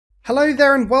Hello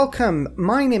there and welcome!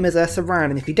 My name is Ursa Ryan,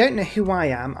 and if you don't know who I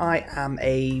am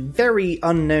a very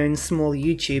unknown small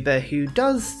YouTuber who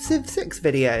does Civ 6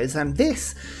 videos, and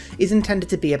this is intended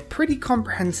to be a pretty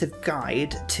comprehensive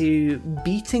guide to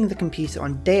beating the computer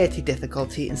on Deity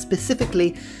difficulty, and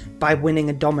specifically by winning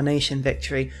a domination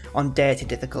victory on Deity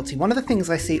difficulty. One of the things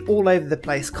I see all over the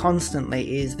place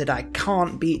constantly is that I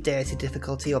can't beat Deity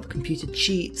difficulty, or the computer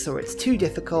cheats, or it's too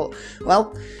difficult.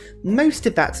 Well, most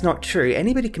of that's not true.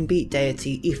 Anybody can beat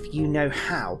Deity if you know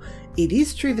how. It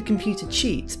is true the computer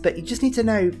cheats, but you just need to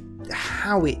know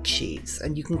how it cheats,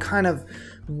 and you can kind of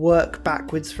work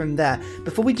backwards from there.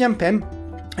 Before we jump in,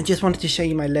 I just wanted to show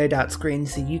you my loadout screen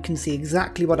so you can see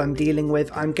exactly what I'm dealing with.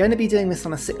 I'm going to be doing this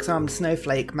on a 6-armed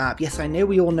snowflake map. Yes, I know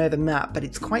we all know the map, but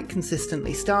it's quite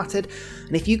consistently started.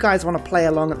 And if you guys want to play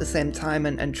along at the same time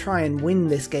and try and win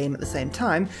this game at the same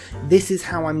time, this is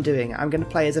how I'm doing it. I'm going to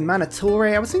play as a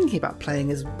Manatore. I was thinking about playing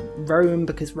as Rome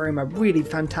because Rome are really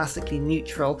fantastically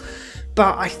neutral.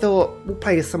 But I thought we'll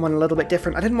play as someone a little bit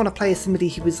different. I didn't want to play as somebody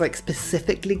who was like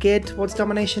specifically geared towards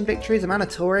domination victories. A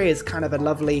Manatore is kind of a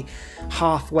lovely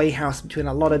halfway house between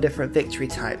a lot of different victory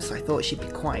types. So I thought she'd be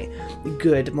quite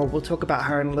good. Well, we'll talk about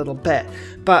her in a little bit.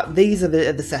 But these are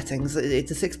the settings.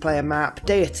 It's a 6-player map.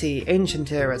 Deity,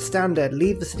 Ancient Era, Standard,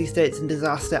 Leave the City-States and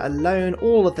Disaster alone.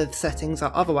 All of the settings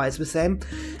are otherwise the same.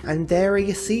 And there are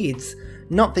your seeds.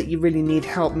 Not that you really need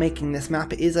help making this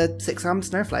map, it is a 6-armed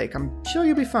snowflake, I'm sure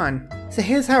you'll be fine. So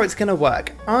here's how it's going to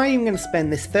work. I'm going to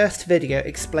spend this first video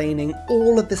explaining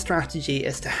all of the strategy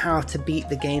as to how to beat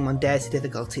the game on Deity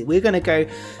difficulty. We're going to go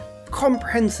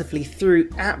comprehensively through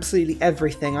absolutely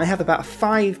everything. I have about a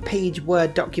 5-page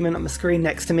Word document on the screen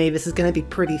next to me. This is going to be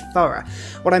pretty thorough.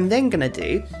 What I'm then going to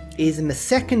do is in the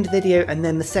second video and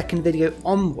then the second video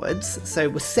onwards, so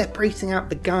we're separating out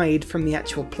the guide from the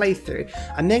actual playthrough,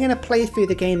 I'm then going to play through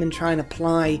the game and try and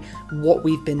apply what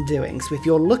we've been doing. So if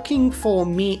you're looking for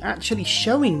me actually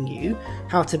showing you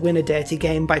how to win a Deity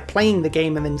game by playing the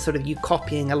game and then sort of you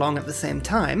copying along at the same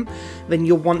time, then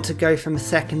you'll want to go from the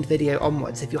second video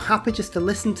onwards. If you're happy just to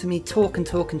listen to me talk and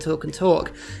talk and talk and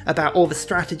talk about all the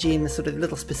strategy and the sort of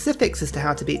little specifics as to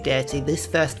how to beat Deity, this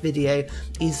first video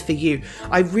is for you.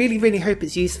 I really hope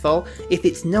it's useful. If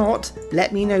it's not,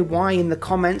 let me know why in the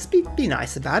comments. Be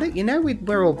nice about it, you know,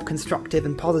 we're all constructive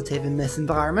and positive in this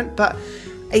environment, but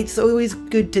it's always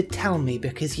good to tell me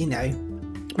because, you know,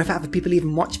 the fact that people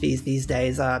even watch these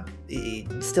days are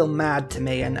still mad to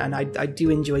me, and I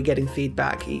do enjoy getting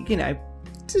feedback, you know,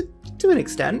 to an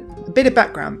extent. A bit of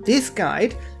background. This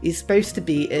guide is supposed to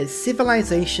be as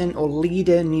civilization or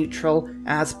leader neutral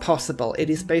as possible. It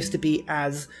is supposed to be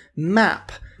as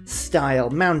map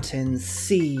style, mountains,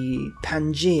 sea,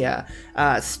 Pangea,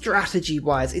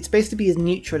 strategy-wise, it's supposed to be as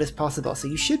neutral as possible. So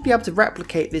you should be able to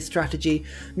replicate this strategy,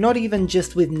 not even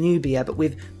just with Nubia, but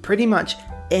with pretty much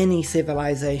any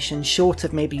civilization, short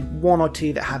of maybe 1 or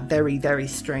 2 that have very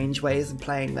strange ways of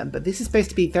playing them. But this is supposed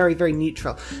to be very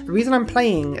neutral. The reason I'm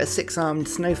playing a 6-armed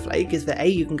snowflake is that A,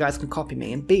 you guys can copy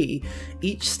me, and B,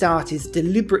 each start is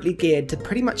deliberately geared to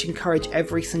pretty much encourage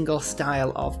every single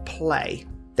style of play.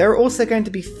 There are also going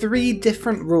to be 3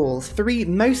 different rules, 3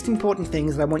 most important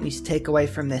things that I want you to take away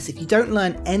from this. If you don't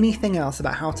learn anything else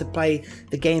about how to play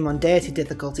the game on Deity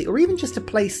difficulty, or even just to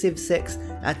play Civ 6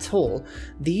 at all,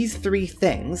 these 3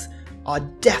 things are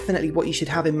definitely what you should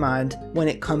have in mind when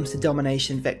it comes to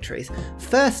domination victories.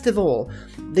 First of all,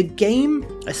 the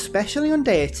game, especially on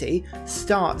Deity,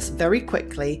 starts very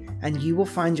quickly and you will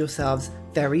find yourselves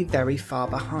very far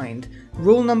behind.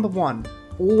 Rule number 1.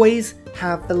 Always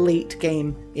have the late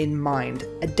game in mind.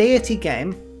 A Deity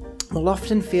game will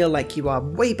often feel like you are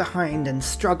way behind and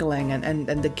struggling and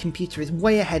the computer is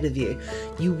way ahead of you.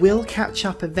 You will catch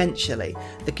up eventually.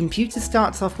 The computer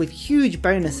starts off with huge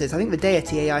bonuses. I think the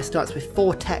Deity AI starts with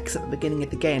 4 techs at the beginning of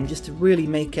the game just to really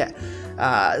make it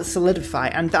solidify,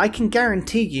 and I can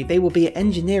guarantee you they will be at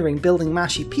engineering building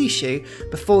Mashi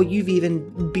Pishu before you've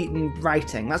even beaten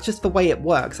writing. That's just the way it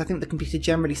works. I think the computer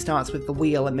generally starts with the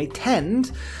wheel, and they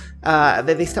tend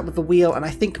they start with the wheel and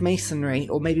I think masonry,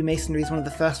 or maybe masonry is one of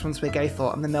the first ones they go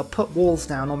for, and then they'll put walls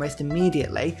down almost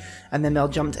immediately and then they'll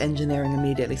jump to engineering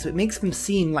immediately. So it makes them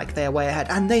seem like they're way ahead,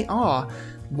 and they are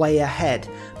way ahead.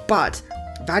 But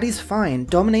that is fine.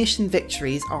 Domination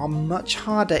victories are much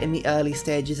harder in the early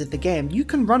stages of the game. You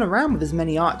can run around with as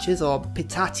many archers or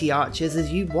pitati archers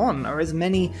as you want, or as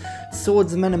many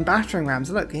swordsmen and battering rams.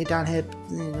 Look, here down here,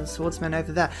 swordsmen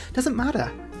over there. Doesn't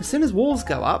matter. As soon as walls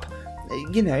go up,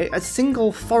 you know, a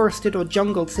single forested or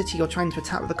jungled city you're trying to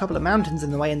attack with a couple of mountains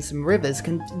in the way and some rivers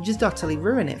can just utterly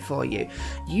ruin it for you.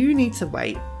 You need to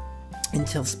wait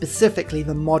until specifically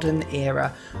the modern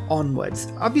era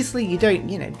onwards. Obviously you don't,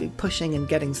 be pushing and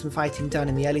getting some fighting done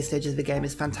in the early stages of the game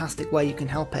is fantastic where you can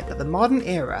help it, but the modern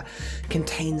era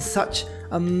contains such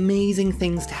amazing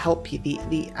things to help you.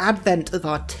 The advent of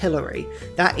artillery,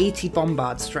 that 80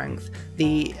 bombard strength,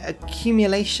 the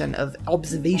accumulation of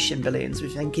observation balloons,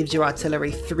 which then gives your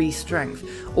artillery 3 strength,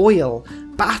 oil,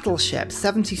 battleships,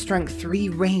 70 strength, 3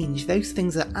 range, those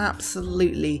things are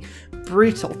absolutely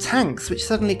brutal. Tanks, which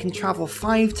suddenly can travel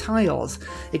 5 tiles,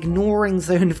 ignoring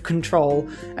zone of control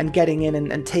and getting in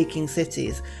and taking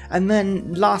cities. And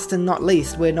then last and not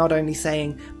least, we're not only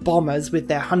saying bombers with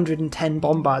their 110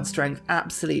 bombard strength,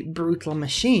 absolute brutal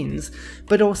machines,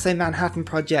 but also Manhattan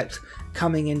Project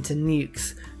coming into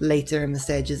nukes later in the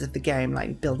stages of the game,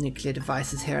 like build nuclear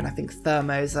devices here, and I think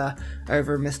thermos are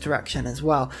over in misdirection as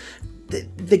well.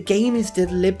 The game is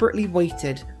deliberately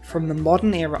weighted from the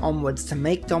modern era onwards to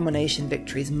make domination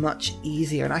victories much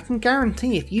easier, and I can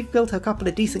guarantee if you've built a couple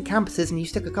of decent campuses and you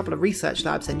stick a couple of research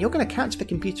labs in, you're going to catch the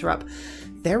computer up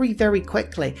very, very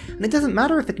quickly. And it doesn't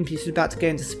matter if the computer's about to go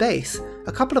into space,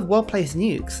 a couple of well-placed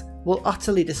nukes will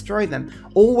utterly destroy them.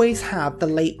 Always have the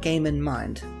late game in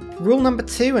mind. Rule number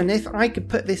 2, and if I could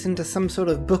put this into some sort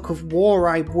of book of war,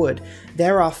 I would.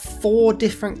 There are 4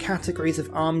 different categories of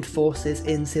armed forces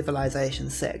in Civilization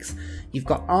 6. You've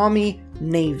got Army,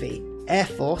 Navy, Air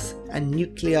Force, and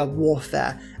nuclear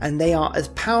warfare, and they are as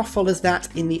powerful as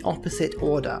that in the opposite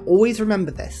order. Always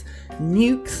remember this.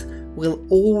 Nukes will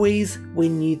always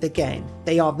win you the game.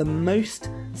 They are the most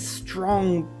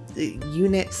strong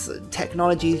units,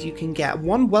 technologies you can get.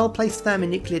 One well-placed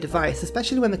thermonuclear device,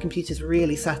 especially when the computer's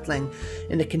really settling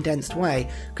in a condensed way,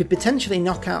 could potentially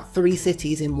knock out 3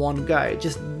 cities in one go,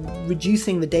 just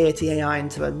reducing the DEITY AI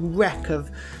into a wreck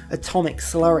of atomic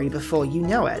slurry before you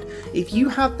know it. If you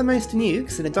have the most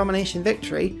nukes in a domination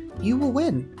victory, you will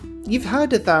win. You've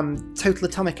heard of total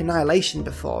atomic annihilation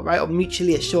before, right? Or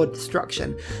mutually assured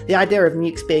destruction. The idea of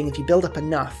nukes being if you build up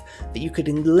enough that you could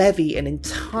levy an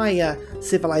entire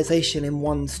civilization in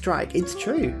one strike. It's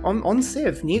true. On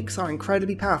Civ, nukes are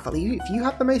incredibly powerful. If you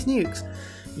have the most nukes,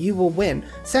 you will win.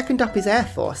 Second up is Air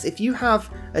Force. If you have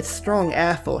a strong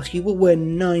Air Force, you will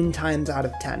win 9 times out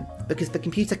of 10, because the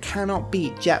computer cannot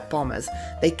beat jet bombers.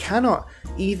 They cannot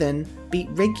even beat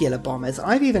regular bombers.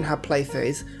 I've even had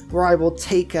playthroughs where I will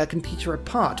take a computer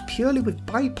apart purely with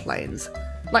biplanes.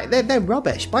 Like, they're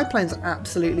rubbish. Biplanes are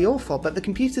absolutely awful, but the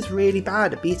computer's really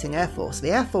bad at beating Air Force.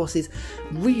 The Air Force is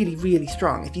really, really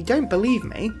strong. If you don't believe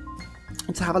me,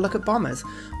 let's have a look at bombers.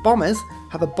 Bombers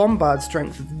have a bombard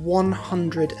strength of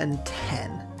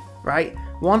 110, right?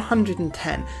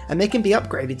 110, and they can be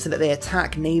upgraded so that they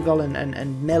attack naval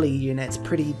and melee units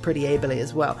pretty ably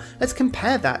as well. Let's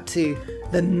compare that to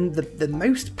the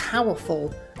most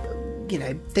powerful,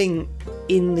 thing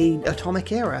in the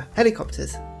atomic era.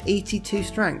 Helicopters, 82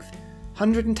 strength,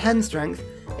 110 strength,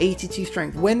 82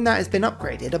 strength. When that has been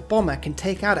upgraded, a bomber can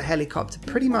take out a helicopter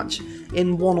pretty much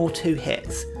in 1 or 2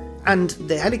 hits. And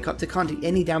the helicopter can't do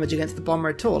any damage against the bomber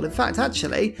at all. In fact,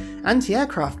 actually,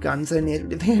 anti-aircraft guns only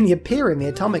appear in the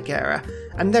atomic era,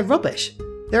 and they're rubbish.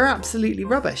 They're absolutely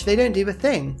rubbish. They don't do a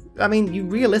thing. I mean, you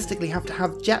realistically have to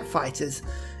have jet fighters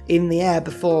in the air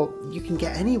before you can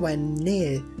get anywhere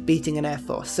near beating an Air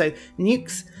Force. So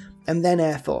nukes and then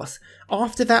Air Force.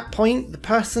 After that point, the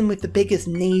person with the biggest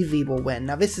navy will win.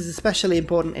 Now this is especially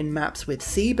important in maps with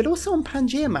sea, but also on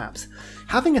Pangaea maps.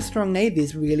 Having a strong navy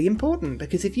is really important,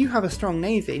 because if you have a strong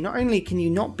navy, not only can you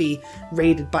not be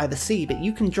raided by the sea, but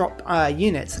you can drop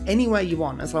units anywhere you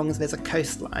want as long as there's a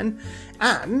coastline.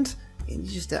 And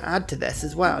just to add to this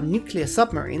as well, nuclear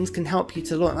submarines can help you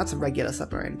to launch. That's a regular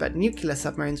submarine, but nuclear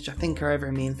submarines, which I think are over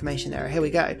in the information era. Here we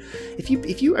go. If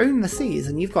you own the seas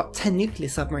and you've got 10 nuclear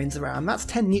submarines around, that's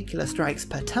 10 nuclear strikes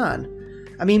per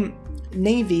turn. I mean,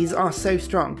 navies are so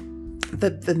strong.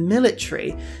 The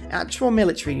military, actual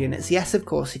military units, yes, of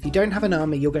course, if you don't have an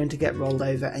army, you're going to get rolled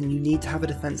over and you need to have a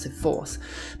defensive force.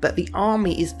 But the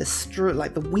army is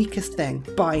the weakest thing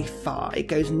by far. It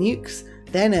goes nukes,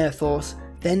 then Air Force,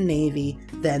 then Navy,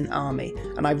 then Army.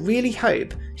 And I really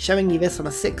hope showing you this on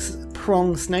a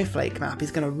 6-prong snowflake map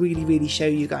is going to really show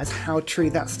you guys how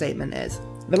true that statement is.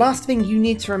 The last thing you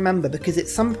need to remember, because at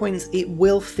some points it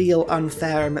will feel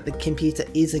unfair and that the computer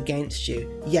is against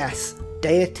you. Yes,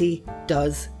 DEITY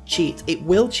does cheat. It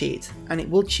will cheat, and it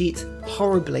will cheat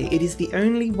horribly. It is the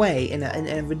only way in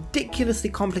a ridiculously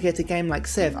complicated game like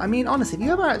Civ. I mean, honestly, if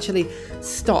you ever actually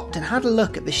stopped and had a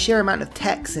look at the sheer amount of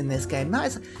text in this game,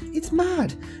 it's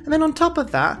mad. And then on top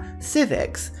of that,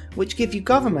 civics, which give you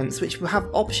governments, which will have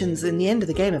options in the end of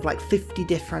the game of like 50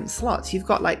 different slots. You've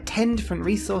got like 10 different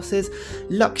resources,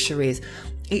 luxuries,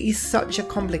 It is such a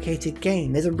complicated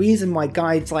game. There's a reason why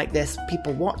guides like this,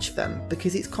 people watch them,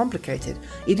 because it's complicated.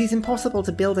 It is impossible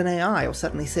to build an AI, or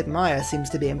certainly Sid Meier seems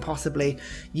to be impossibly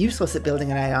useless at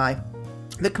building an AI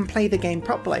that can play the game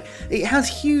properly. It has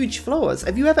huge flaws.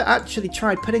 Have you ever actually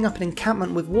tried putting up an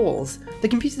encampment with walls? The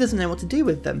computer doesn't know what to do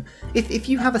with them. If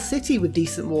you have a city with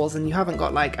decent walls and you haven't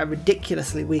got like a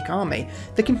ridiculously weak army,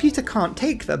 the computer can't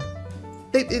take them.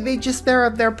 There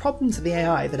are problems with the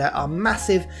AI that are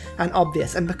massive and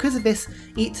obvious, and because of this,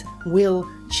 it will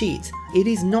cheat. It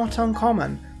is not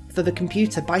uncommon for the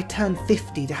computer by turn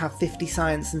 50 to have 50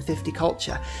 science and 50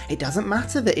 culture. It doesn't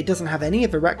matter that it doesn't have any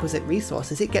of the requisite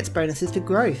resources, it gets bonuses to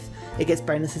growth. It gets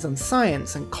bonuses on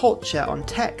science and culture, on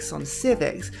techs, on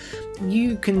civics.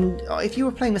 You can, if you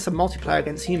were playing this on multiplayer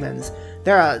against humans,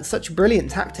 there are such brilliant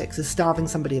tactics as starving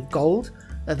somebody of gold,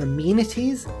 of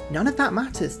amenities. None of that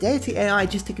matters. DEITY AI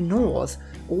just ignores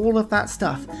all of that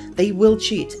stuff. They will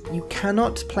cheat. You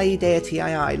cannot play DEITY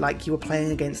AI like you were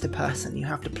playing against a person. You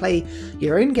have to play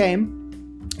your own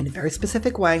game in a very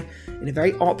specific way, in a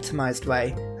very optimized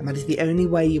way, and that is the only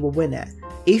way you will win it.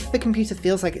 If the computer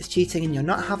feels like it's cheating and you're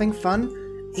not having fun,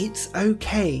 it's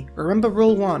okay. Remember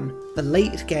rule 1, the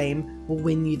late game will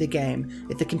win you the game.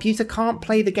 If the computer can't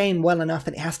play the game well enough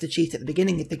and it has to cheat at the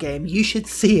beginning of the game, you should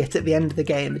see it at the end of the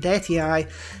game. The DEITY AI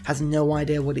has no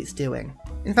idea what it's doing.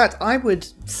 In fact, I would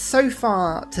so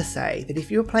far to say that if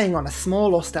you're playing on a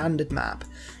small or standard map,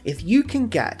 if you can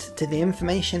get to the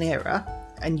information era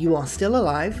and you are still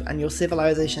alive and your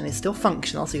civilization is still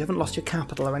functional, so you haven't lost your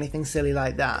capital or anything silly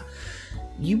like that,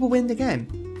 you will win the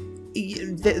game.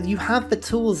 You have the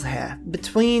tools here.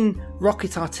 Between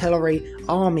rocket artillery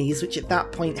armies, which at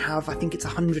that point have, I think it's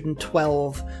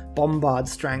 112 bombard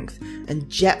strength, and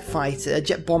jet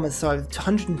bombers, sorry,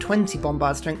 120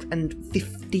 bombard strength and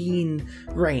 15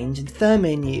 range, and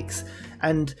thermonukes,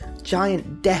 and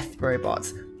giant death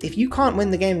robots. If you can't win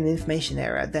the game in the information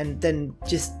era, then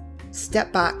just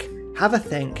step back, have a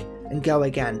think, and go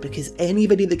again, because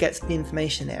anybody that gets to the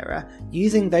information era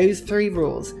using those 3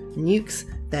 rules, nukes,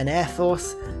 then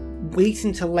Airforce, wait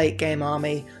until late game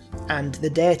army, and the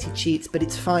DEITY cheats, but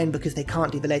it's fine because they can't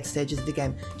do the later stages of the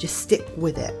game. Just stick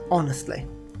with it, honestly.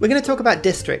 We're going to talk about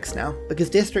districts now, because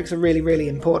districts are really, really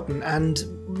important, and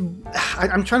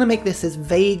I'm trying to make this as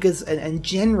vague and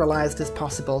generalized as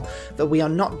possible, that we are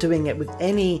not doing it with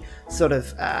any sort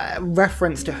of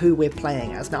reference to who we're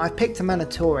playing as. Now, I've picked a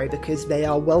Manatore because they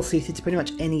are well suited to pretty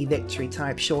much any victory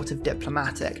type short of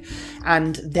diplomatic,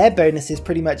 and their bonuses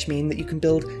pretty much mean that you can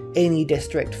build any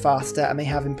district faster, and they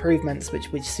have improvements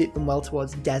which suit them well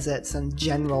towards deserts and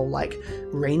general like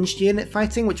ranged unit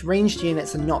fighting, which ranged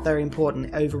units are not very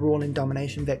important overall in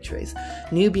domination victories.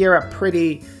 Nubia are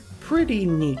pretty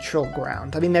neutral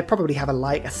ground. I mean, they probably have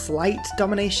a slight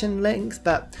domination links,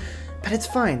 but it's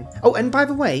fine. Oh, and by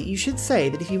the way, you should say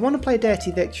that if you want to play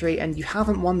DEITY Victory and you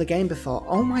haven't won the game before,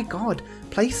 oh my god,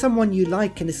 play someone you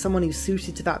like and is someone who's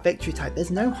suited to that victory type.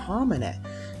 There's no harm in it.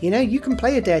 You know, you can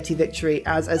play a DEITY Victory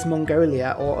as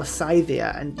Mongolia or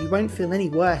Scythia and you won't feel any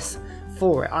worse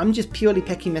for it. I'm just purely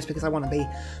picking this because I want to be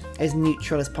as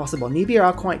neutral as possible. Nubia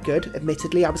are quite good,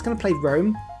 admittedly. I was going to play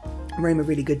Rome. Rome are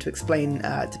really good to explain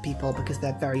to people because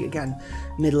they're very, again,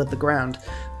 middle of the ground.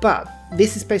 But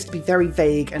this is supposed to be very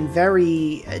vague and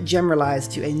very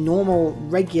generalized to a normal,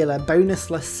 regular,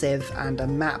 bonusless civ and a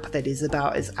map that is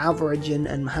about as average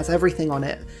and has everything on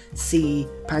it, sea,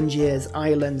 Pangiers,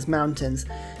 islands, mountains,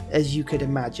 as you could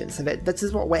imagine. So this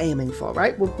is what we're aiming for,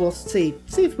 right? We'll see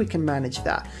if we can manage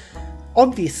that.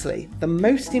 Obviously, the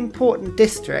most important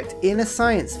district in a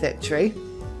science victory.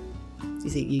 You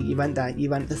see, you went there,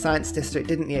 you went to the science district,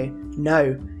 didn't you?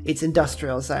 No, it's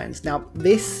industrial zones. Now,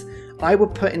 this I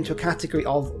would put into a category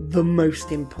of the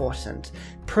most important.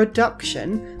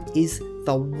 Production is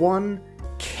the one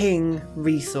king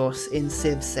resource in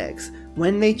Civ 6.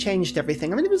 When they changed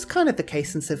everything, I mean, it was kind of the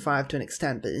case in Civ 5 to an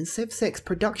extent, but in Civ 6,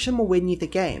 production will win you the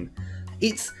game.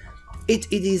 It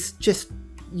is just,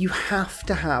 you have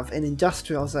to have an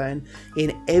industrial zone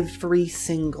in every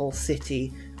single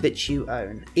city that you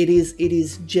own. It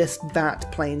is just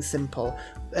that plain simple.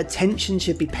 Attention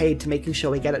should be paid to making sure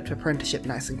we get up to apprenticeship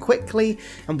nice and quickly,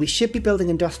 and we should be building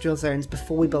industrial zones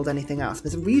before we build anything else.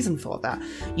 There's a reason for that.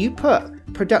 You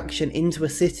put production into a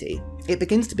city, it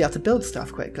begins to be able to build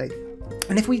stuff quickly.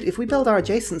 And if we build our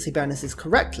adjacency bonuses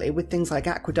correctly with things like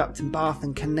aqueduct and bath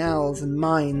and canals and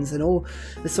mines and all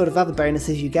the sort of other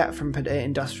bonuses you get from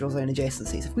industrial zone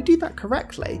adjacencies, if we do that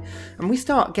correctly and we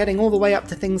start getting all the way up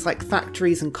to things like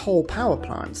factories and coal power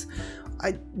plants,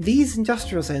 these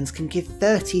industrial zones can give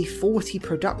 30, 40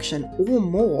 production or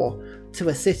more to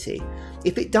a city.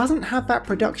 If it doesn't have that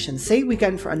production, say we're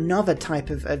going for another type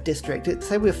of district,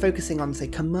 say we're focusing on, say,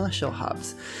 commercial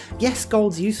hubs. Yes,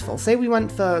 gold's useful. Say we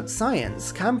went for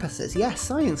science, campuses. Yes,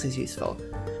 science is useful.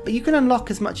 But you can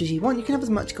unlock as much as you want. You can have as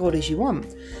much gold as you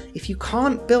want. If you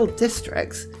can't build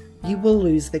districts, you will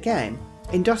lose the game.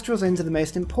 Industrial zones are the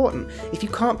most important. If you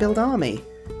can't build army,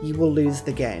 you will lose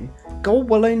the game. Gold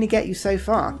will only get you so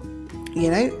far.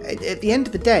 You know, at the end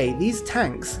of the day, these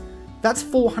tanks, that's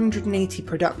 480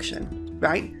 production,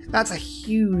 right? That's a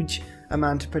huge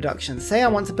amount of production. Say I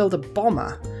want to build a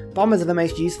bomber. Bombers are the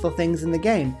most useful things in the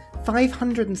game.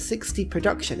 560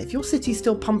 production. If your city's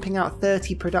still pumping out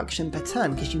 30 production per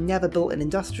turn because you never built an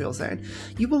industrial zone,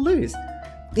 you will lose.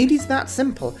 It is that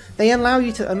simple. They allow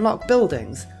you to unlock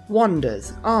buildings,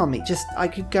 wonders, army, I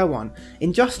could go on.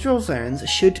 Industrial zones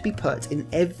should be put in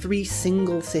every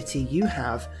single city you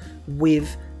have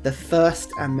with the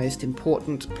first and most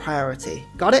important priority.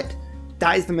 Got it?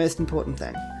 That is the most important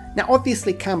thing. Now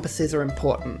obviously campuses are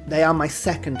important. They are my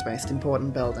second most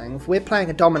important building. If we're playing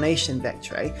a domination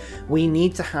victory, we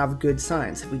need to have good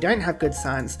science. If we don't have good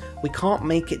science, we can't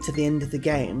make it to the end of the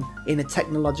game in a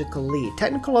technological lead.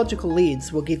 Technological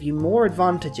leads will give you more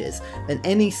advantages than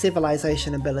any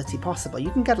civilization ability possible.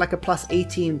 You can get like a plus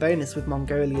 18 bonus with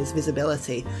Mongolia's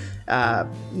visibility,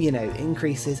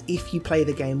 increases if you play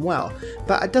the game well.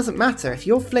 But it doesn't matter if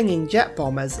you're flinging jet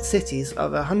bombers at cities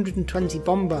of 120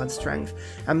 bombard strength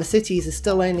and the cities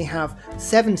still only have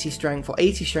 70 strength or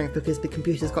 80 strength because the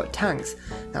computer's got tanks,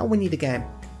 that'll win you the game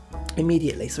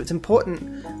immediately. So it's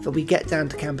important that we get down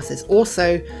to campuses.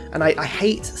 Also, and I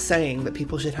hate saying that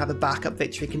people should have a backup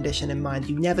victory condition in mind.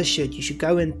 You never should. You should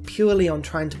go in purely on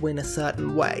trying to win a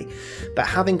certain way. But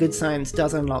having good science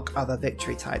does unlock other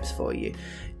victory types for you.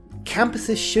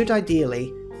 Campuses should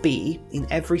ideally be in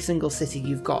every single city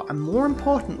you've got, and more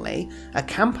importantly, a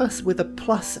campus with a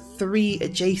 +3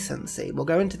 adjacency. We'll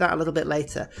go into that a little bit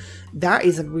later. That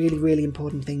is a really, really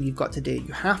important thing you've got to do.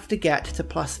 You have to get to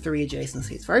 +3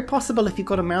 adjacency. It's very possible if you've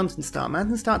got a mountain start.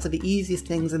 Mountain starts are the easiest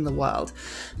things in the world,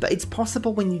 but it's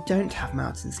possible when you don't have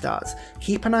mountain starts.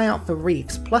 Keep an eye out for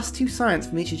reefs. +2 science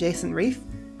from each adjacent reef.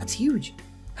 That's huge.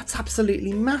 That's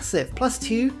absolutely massive.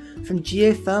 +2 from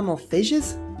geothermal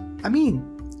fissures. I mean,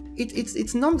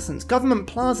 it's nonsense. Government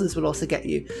plazas will also get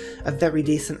you a very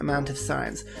decent amount of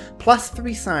science.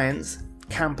 +3 science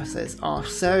campuses are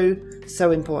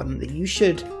so important that you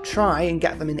should try and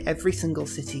get them in every single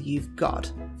city you've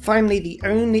got. Finally, the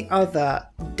only other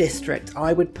district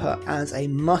I would put as a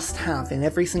must-have in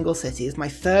every single city is my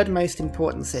third most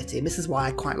important city, and this is why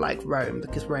I quite like Rome,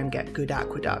 because Rome get good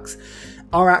aqueducts.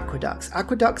 Are aqueducts.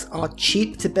 Aqueducts are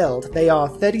cheap to build. They are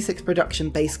 36 production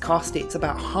base cost. It's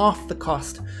about half the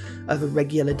cost of a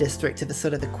regular district of a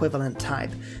sort of equivalent type.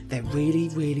 They're really,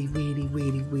 really, really,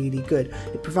 really, really good.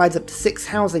 It provides up to 6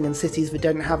 housing in cities that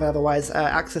don't have otherwise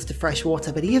access to fresh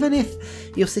water, but even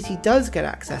if your city does get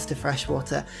access to fresh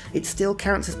water, it still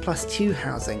counts as +2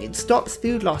 housing. It stops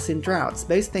food loss in droughts.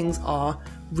 Those things are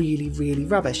really, really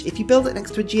rubbish. If you build it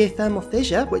next to a geothermal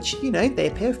fissure, which, you know, they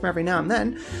appear from every now and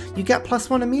then, you get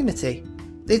 +1 immunity.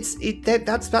 That's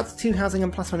 2 housing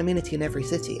and +1 immunity in every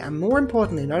city. And more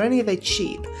importantly, not only are they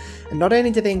cheap, and not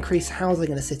only do they increase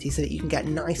housing in a city so that you can get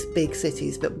nice big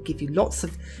cities that will give you lots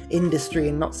of industry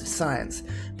and lots of science,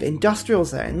 but industrial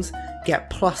zones get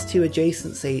 +2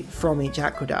 adjacency from each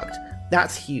aqueduct.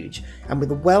 That's huge, and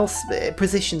with a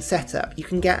well-positioned setup, you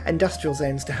can get industrial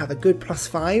zones to have a good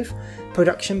 +5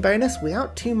 production bonus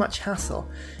without too much hassle.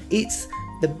 It's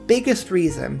the biggest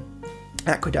reason,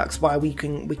 aqueducts, why we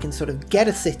can sort of get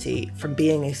a city from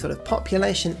being a sort of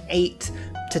population 8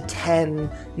 to 10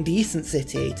 decent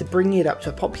city to bringing it up to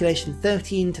a population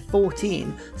 13 to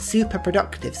 14 super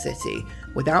productive city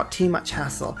without too much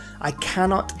hassle. I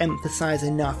cannot emphasize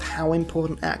enough how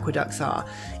important aqueducts are.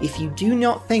 If you do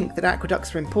not think that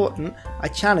aqueducts are important, I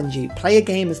challenge you, play a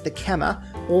game as the Kemmer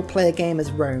or play a game as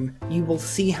Rome. You will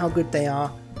see how good they are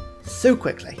so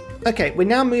quickly. Okay, we're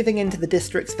now moving into the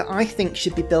districts that I think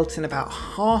should be built in about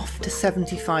half to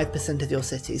 75% of your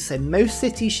cities. So most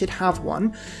cities should have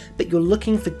one, but you're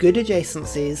looking for good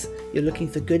adjacencies, you're looking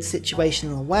for good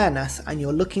situational awareness, and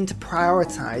you're looking to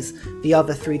prioritize the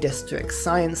other 3 districts.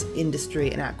 Science,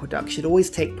 industry, and aqueduct should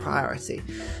always take priority.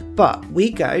 But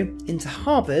we go into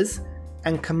harbours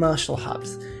and commercial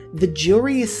hubs. The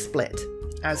jury is split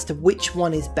as to which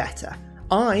one is better.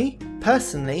 I,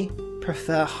 personally,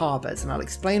 prefer harbours, and I'll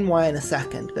explain why in a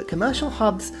second, but commercial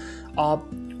hubs are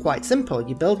quite simple.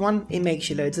 You build one, it makes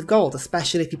you loads of gold,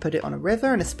 especially if you put it on a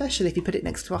river and especially if you put it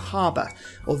next to a harbour.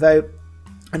 Although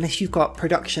unless you've got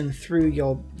production through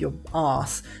your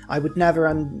arse, I would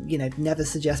never, never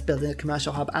suggest building a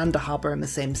commercial hub and a harbour in the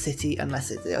same city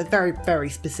unless it's a very, very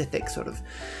specific sort of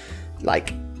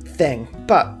like thing.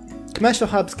 But commercial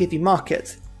hubs give you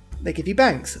markets, they give you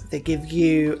banks, they give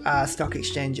you stock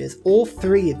exchanges. All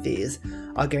three of these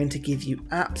are going to give you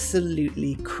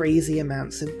absolutely crazy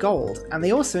amounts of gold, and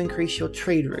they also increase your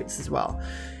trade routes as well.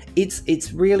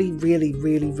 It's really, really,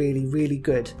 really, really, really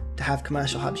good to have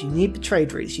commercial hubs. You need the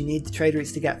trade routes. You need the trade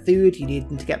routes to get food, you need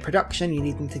them to get production, you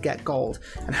need them to get gold.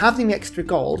 And having extra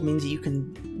gold means that you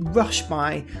can rush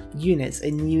by units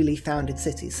in newly founded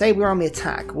cities. Say we're on the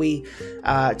attack, we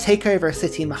take over a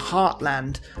city in the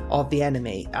heartland of the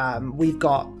enemy. We've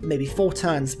got maybe 4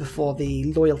 turns before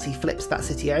the loyalty flips that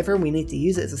city over, and we need to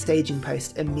use it as a staging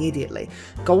post immediately.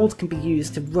 Gold can be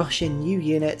used to rush in new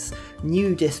units,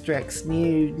 new districts,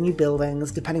 new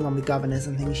buildings, depending on the governors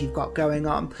and things you've got going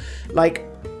on. Like,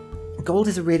 gold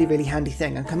is a really, really handy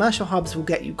thing, and commercial hubs will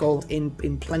get you gold in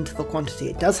plentiful quantity.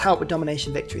 It does help with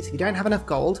domination victories. If you don't have enough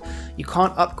gold, you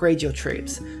can't upgrade your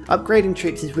troops. Upgrading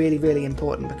troops is really, really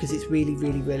important because it's really,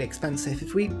 really, really expensive.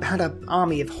 If we had an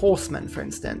army of horsemen, for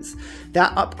instance,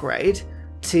 that upgrade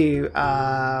to,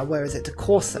 to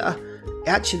Corsa, it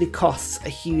actually costs a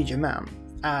huge amount.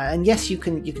 And yes, you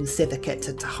can civic it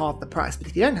to halve the price, but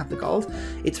if you don't have the gold,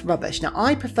 it's rubbish. Now,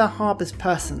 I prefer harbours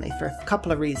personally for a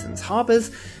couple of reasons.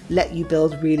 Harbours let you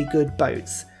build really good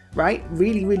boats, right?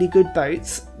 Really, really good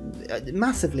boats,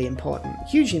 massively important,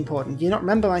 hugely important. Do you not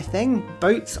remember my thing?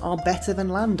 Boats are better than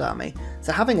land army.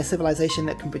 So having a civilization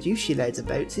that can produce you loads of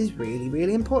boats is really,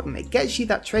 really important. It gets you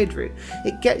that trade route.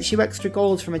 It gets you extra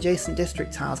gold from adjacent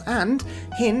district tiles, and,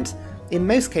 hint, in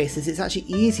most cases, it's actually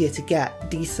easier to get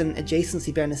decent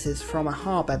adjacency bonuses from a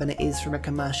harbour than it is from a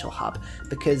commercial hub,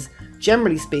 because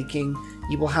generally speaking,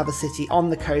 you will have a city on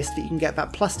the coast that you can get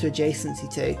that +2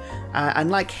 adjacency to, and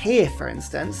like here, for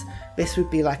instance, this would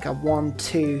be like a 1,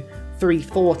 2, 3,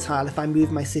 4 tile if I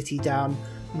move my city down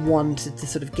 1 to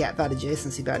sort of get that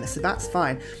adjacency bonus, so that's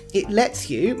fine. It lets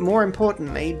you, more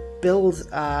importantly, build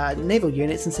naval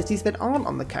units in cities that aren't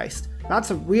on the coast.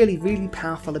 That's a really, really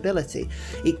powerful ability.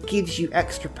 It gives you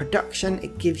extra production,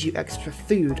 it gives you extra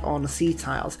food on sea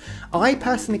tiles. I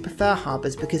personally prefer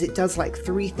harbours because it does like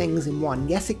 3 things in one.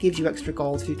 Yes, it gives you extra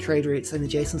gold through trade routes and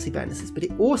adjacency bonuses, but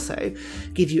it also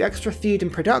gives you extra food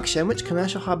and production, which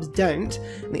commercial hubs don't,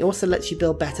 and it also lets you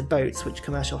build better boats, which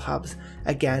commercial hubs,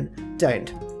 again,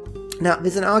 don't. Now,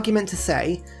 there's an argument to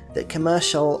say that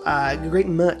commercial, great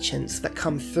merchants that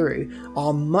come through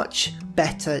are much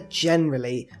better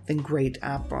generally than great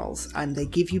admirals, and they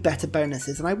give you better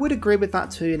bonuses, and I would agree with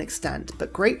that to an extent,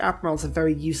 but great admirals are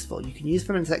very useful. You can use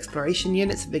them as exploration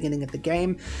units at the beginning of the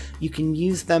game. You can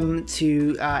use them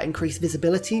to increase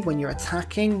visibility when you're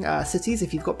attacking cities.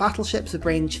 If you've got battleships with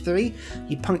range 3,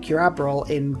 you punk your admiral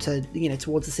into,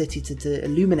 towards the city to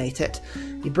illuminate it.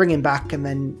 You bring him back, and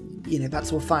then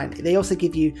that's all fine. They also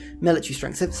give you military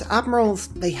strength. So admirals,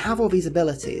 they have all these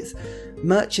abilities.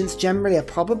 Merchants generally are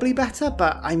probably better,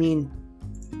 but I mean,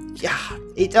 yeah,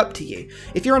 it's up to you.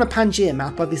 If you're on a Pangaea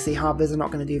map, obviously harbours are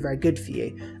not going to do very good for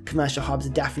you. Commercial hubs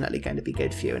are definitely going to be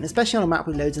good for you, and especially on a map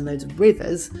with loads and loads of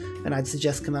rivers, then I'd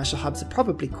suggest commercial hubs are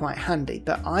probably quite handy,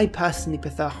 but I personally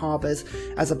prefer harbours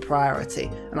as a priority,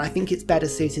 and I think it's better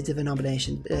suited to the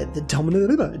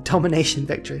domination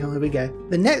victory. Oh, here we go.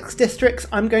 The next districts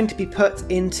I'm going to be put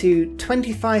into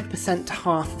 25% to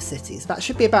half of cities. That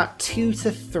should be about 2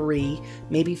 to 3,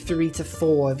 maybe 3 to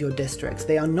 4 of your districts.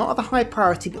 They are not of a high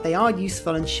priority, but they are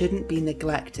useful and shouldn't be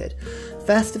neglected.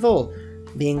 First of all,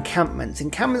 the encampments.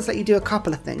 Encampments let you do a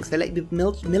couple of things. They let you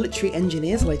build military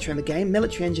engineers later in the game.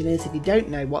 Military engineers, if you don't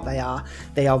know what they are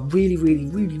really, really,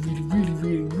 really, really, really,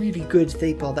 really, really good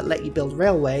people that let you build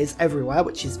railways everywhere,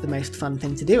 which is the most fun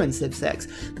thing to do in Civ 6.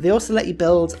 But they also let you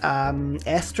build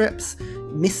airstrips,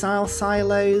 missile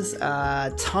silos,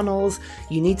 tunnels.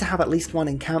 You need to have at least 1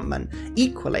 encampment.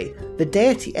 Equally, the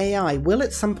DEITY AI will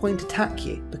at some point attack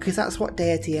you, because that's what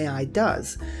DEITY AI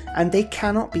does, and they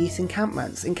cannot beat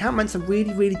encampments. Encampments are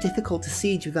really, really difficult to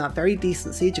siege without very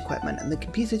decent siege equipment, and the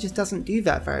computer just doesn't do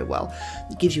that very well.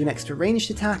 It gives you an extra ranged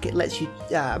attack, it lets you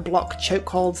block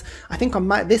chokeholds. I think on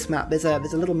this map there's a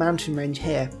little mountain range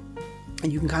here,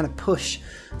 and you can kind of push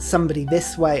somebody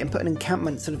this way and put an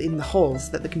encampment sort of in the holes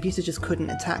so that the computer just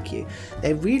couldn't attack you.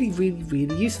 They're really, really,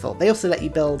 really useful. They also let you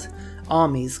build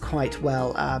armies quite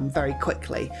well very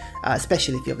quickly,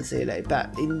 especially if you're the Zulu,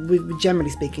 but generally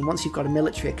speaking, once you've got a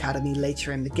military academy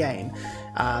later in the game,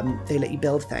 they let you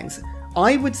build things.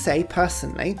 I would say,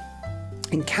 personally,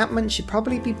 encampments should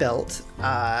probably be built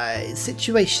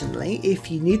situationally.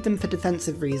 If you need them for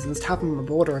defensive reasons, to have them on the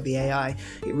border of the AI,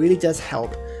 it really does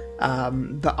help.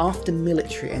 but after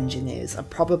military engineers are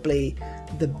probably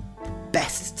the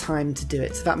best time to do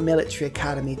it. So that military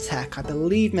academy tech, I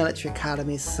believe military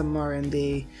academy is somewhere in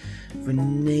the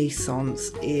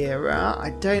Renaissance era.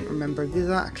 I don't remember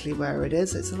exactly where it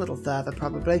is. It's a little further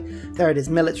probably. There it is,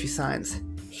 military science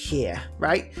here,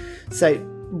 right? So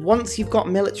once you've got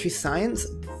military science,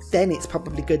 then it's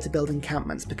probably good to build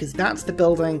encampments, because that's the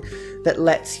building that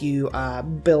lets you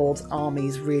build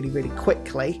armies really, really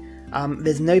quickly.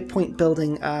 There's no point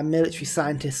building military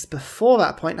scientists before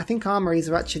that point. I think armories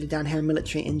are actually down here in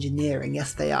military engineering.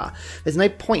 Yes, they are. There's no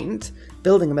point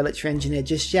building a military engineer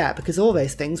just yet, because all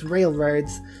those things,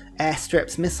 railroads,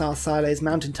 airstrips, missile silos,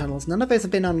 mountain tunnels, none of those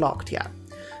have been unlocked yet.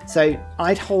 So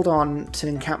I'd hold on to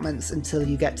encampments until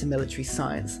you get to military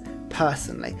science,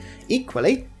 personally.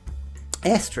 Equally,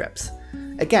 airstrips.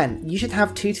 Again, you should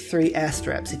have 2 to 3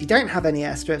 airstrips. If you don't have any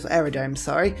airstrips, or aerodomes,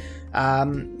 sorry,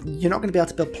 you're not going to be able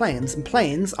to build planes, and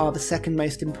planes are the second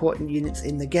most important units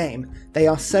in the game. They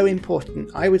are so important.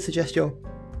 I would suggest your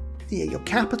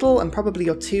capital and probably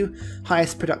your 2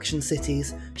 highest production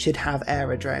cities should have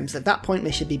aerodromes. At that point,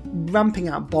 they should be ramping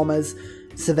out bombers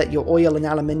so that your oil and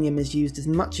aluminium is used as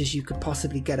much as you could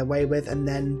possibly get away with, and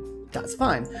then that's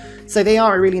fine. So they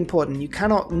are really important. You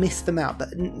cannot miss them out,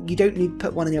 but you don't need to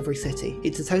put one in every city.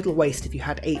 It's a total waste if you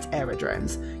had 8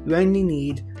 aerodromes. You only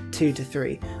need 2 to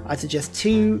 3. I'd suggest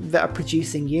 2 that are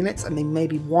producing units, and then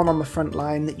maybe 1 on the front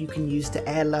line that you can use to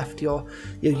airlift your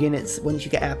units once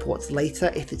you get airports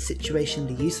later, if it's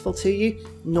situationally useful to you.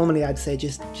 Normally I'd say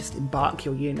just embark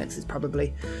your units. It's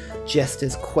probably just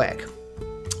as quick.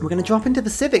 We're going to drop into the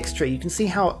civics tree. You can see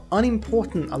how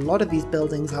unimportant a lot of these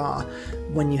buildings are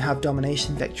when you have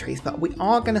domination victories, but we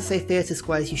are going to say theatre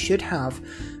squares. You should have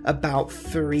about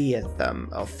 3 of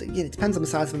them. It depends on the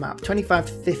size of the map. 25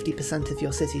 to 50% of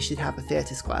your city should have a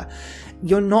theatre square.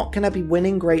 You're not going to be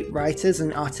winning great writers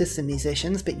and artists and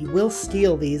musicians, but you will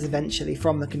steal these eventually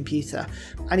from the computer,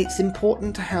 and it's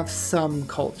important to have some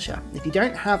culture. If you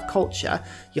don't have culture,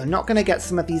 you're not going to get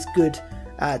some of these good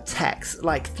techs,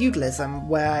 like feudalism,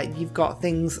 where you've got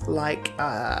things like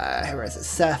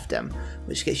serfdom,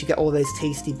 which gets you get all those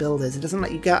tasty builders. It doesn't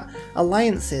let you get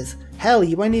alliances. Hell,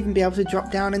 you won't even be able to drop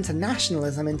down into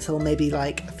nationalism until maybe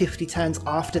like 50 turns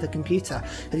after the computer.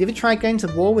 Have you ever tried going to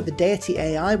war with the DEITY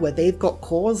AI where they've got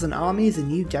cores and armies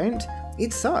and you don't?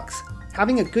 It sucks.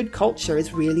 Having a good culture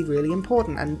is really, really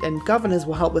important, and governors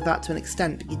will help with that to an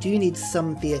extent, but you do need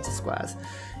some theatre squares.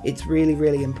 It's really,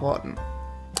 really important.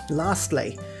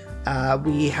 Lastly,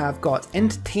 we have got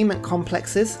entertainment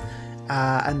complexes,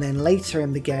 and then later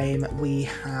in the game we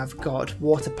have got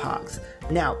water parks.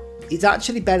 Now, it's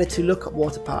actually better to look at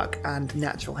water park and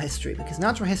natural history, because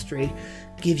natural history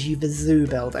gives you the zoo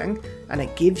building and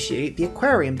it gives you the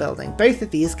aquarium building. Both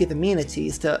of these give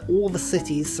amenities to all the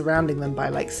cities surrounding them by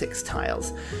like 6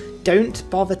 tiles. Don't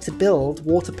bother to build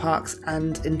water parks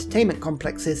and entertainment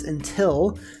complexes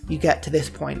until you get to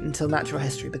this point, until natural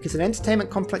history, because an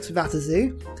entertainment complex without a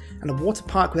zoo and a water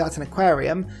park without an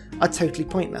aquarium are totally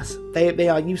pointless. They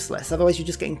are useless. Otherwise you're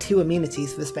just getting 2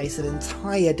 amenities for the space of an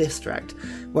entire district,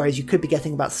 whereas you could be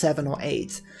getting about 7 or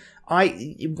 8.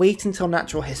 I wait until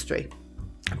natural history,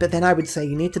 but then I would say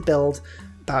you need to build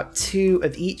about 2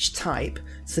 of each type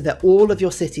so that all of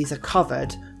your cities are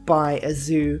covered by a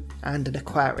zoo and an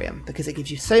aquarium, because it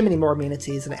gives you so many more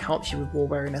amenities and it helps you with war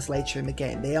weariness later in the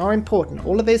game. They are important.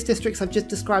 All of those districts I've just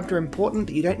described are important,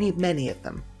 but you don't need many of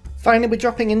them. Finally, we're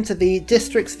dropping into the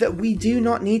districts that we do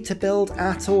not need to build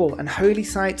at all, and holy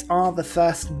sites are the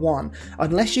first one.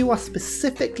 Unless you are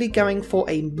specifically going for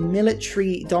a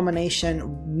military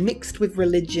domination mixed with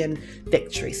religion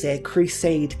victory, say a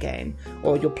crusade game,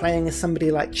 or you're playing as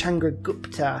somebody like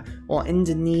Chandragupta or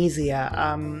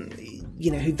Indonesia,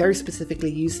 who very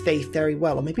specifically use faith very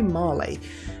well, or maybe Mali,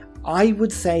 I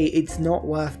would say it's not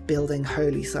worth building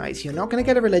holy sites. You're not going to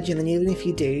get a religion, and even if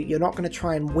you do, you're not going to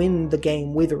try and win the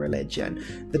game with a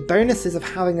religion. The bonuses of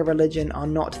having a religion are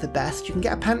not the best. You can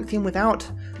get a pantheon without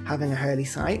having a holy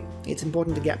site. It's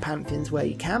important to get pantheons where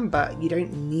you can, but you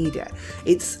don't need it.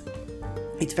 It's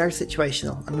very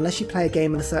situational. Unless you play a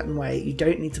game in a certain way, you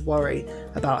don't need to worry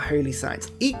about holy sites.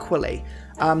 Equally,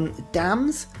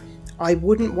 dams, I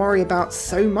wouldn't worry about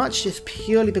so much, just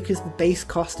purely because the base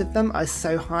cost of them are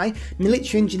so high.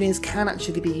 Military engineers can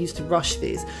actually be used to rush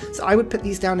these, so I would put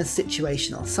these down as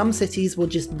situational. Some cities will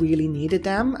just really need a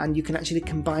dam, and you can actually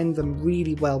combine them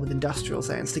really well with industrial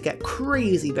zones to get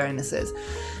crazy bonuses,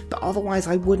 but otherwise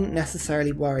I wouldn't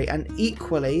necessarily worry. And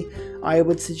equally, I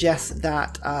would suggest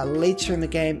that later in the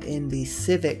game in the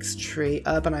civics tree,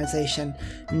 urbanization,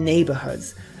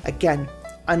 neighborhoods, again,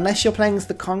 unless you're playing as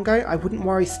the Congo, I wouldn't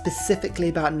worry specifically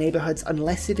about neighborhoods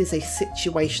unless it is a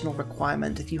situational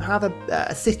requirement. If you have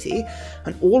a city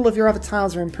and all of your other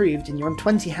tiles are improved and you're on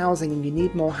 20 housing and you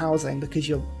need more housing because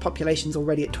your population's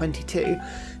already at 22,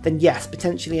 then yes,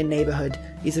 potentially a neighborhood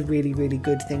is a really, really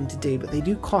good thing to do, but they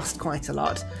do cost quite a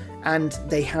lot and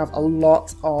they have a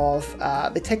lot of,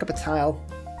 they take up a tile.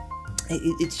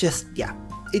 It's just, yeah,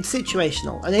 it's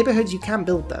situational. Neighborhoods, you can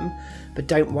build them, but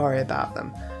don't worry about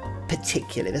them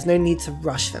particularly. There's no need to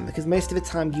rush them because most of the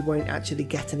time you won't actually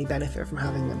get any benefit from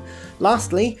having them.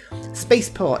 Lastly,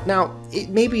 spaceport. Now,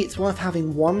 maybe it's worth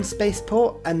having one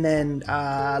spaceport and then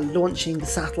launching the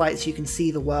satellites so you can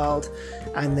see the world,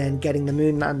 and then getting the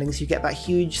moon landings. You get that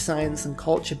huge science and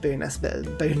culture bonus that's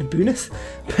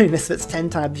 10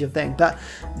 times your thing. But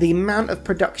the amount of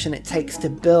production it takes to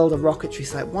build a rocketry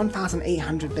site,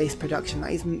 1,800 base production,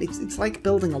 it's like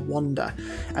building a wonder.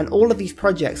 And all of these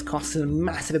projects cost a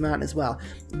massive amount as well.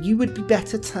 You would be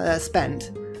better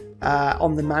spent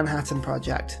on the Manhattan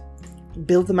project.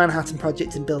 Build the Manhattan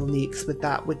project and build Nukes with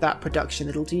that production.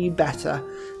 It'll do you better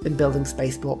than building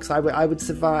spaceports. I would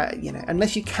survive, you know,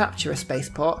 unless you capture a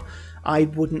spaceport, I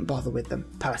wouldn't bother with them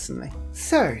personally.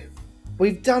 So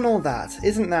we've done all that.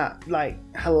 Isn't that, like,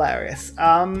 hilarious?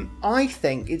 I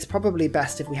think it's probably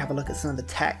best if we have a look at some of the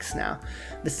techs now.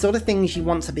 The sort of things you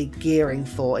want to be gearing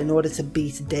for in order to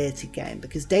beat a deity game,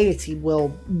 because deity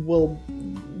will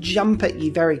jump at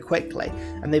you very quickly,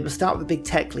 and they will start with a big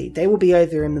tech lead. They will be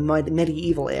over in the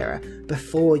medieval era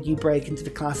before you break into the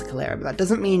classical era, but that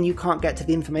doesn't mean you can't get to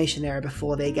the information era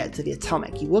before they get to the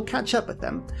atomic. You will catch up with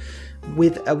them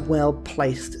with a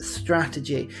well-placed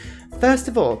strategy. First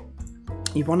of all,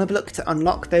 you want to look to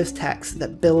unlock those techs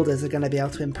that builders are going to be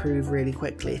able to improve really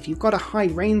quickly. If you've got a high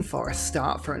rainforest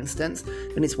start, for instance,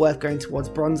 then it's worth going towards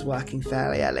bronze working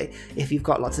fairly early. If you've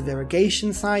got lots of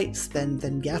irrigation sites,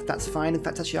 then yeah, that's fine. In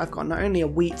fact, actually, I've got not only a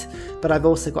wheat, but I've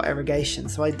also got irrigation.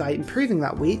 So by improving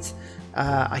that wheat,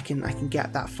 I can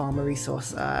get that farmer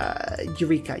resource.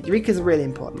 Eureka. Eurekas are really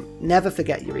important. Never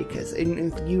forget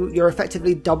Eurekas. You're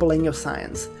effectively doubling your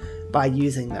science by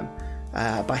using them.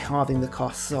 By halving the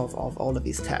costs of all of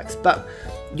these techs. But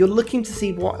you're looking to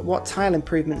see what tile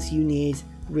improvements you need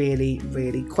really,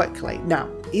 really quickly. Now,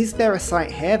 is there a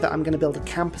site here that I'm going to build a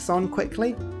campus on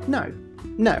quickly? No,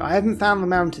 I haven't found the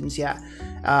mountains yet.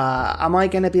 Am I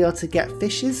going to be able to get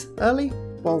fishes early?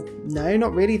 Well, no,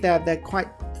 not really. They're quite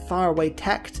far away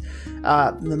teched.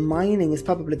 The mining is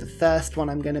probably the first one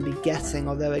I'm going to be getting,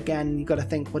 although again, you've got to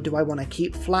think, well, do I want to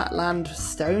keep flatland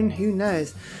stone? Who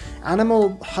knows?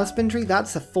 Animal husbandry,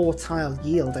 that's a 4 tile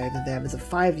yield over there. There's a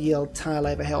 5 yield tile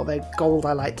over here, although gold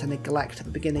I like to neglect at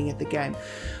the beginning of the game.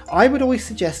 I would always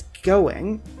suggest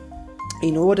going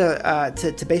in order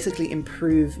to basically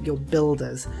improve your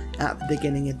builders at the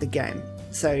beginning of the game.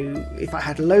 So if I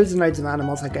had loads and loads of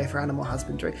animals, I'd go for animal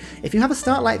husbandry. If you have a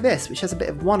start like this, which has a bit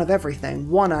of one of everything,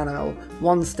 1 animal,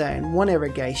 1 stone, 1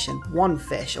 irrigation, 1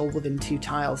 fish, all within 2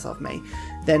 tiles of me,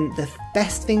 then the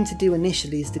best thing to do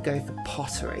initially is to go for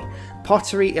pottery.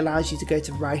 Pottery allows you to go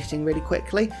to writing really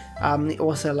quickly. It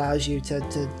also allows you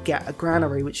to get a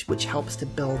granary, which helps to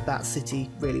build that city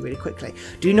really, really quickly.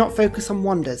 Do not focus on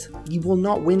wonders. You will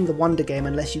not win the wonder game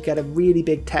unless you get a really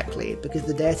big tech lead, because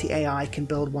the DEITY AI can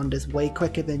build wonders way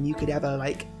quicker than you could ever,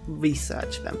 like,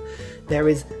 research them. There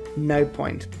is no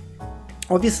point.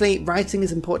 Obviously, writing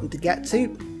is important to get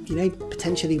to. You know,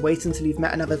 potentially wait until you've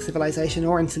met another civilization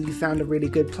or until you've found a really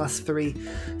good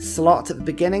 +3 slot at the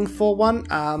beginning for one.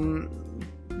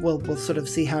 We'll sort of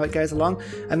see how it goes along.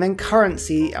 And then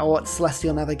currency or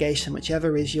celestial navigation,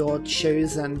 whichever is your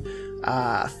chosen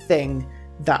thing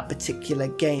that particular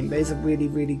game. Those are really,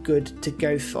 really good to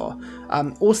go for.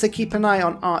 Also keep an eye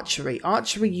on archery.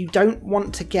 Archery you don't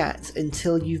want to get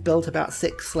until you've built about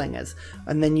 6 slingers,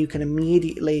 and then you can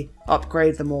immediately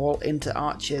upgrade them all into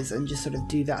archers and just sort of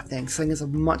do that thing. Slingers are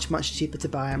much, much cheaper to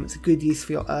buy, and it's a good use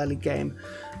for your early game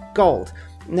gold.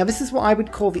 Now this is what I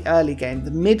would call the early game.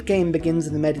 The mid game begins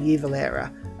in the medieval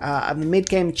era, and the mid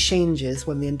game changes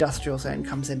when the industrial zone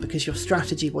comes in, because your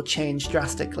strategy will change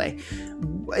drastically.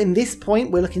 In this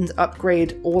point, we're looking to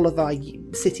upgrade all of our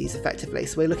cities effectively.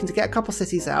 So we're looking to get a couple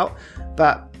cities out,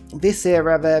 but this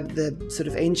era, the sort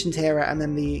of ancient era and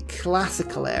then the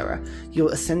classical era,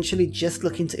 you're essentially just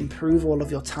looking to improve all of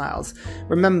your tiles.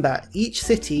 Remember, each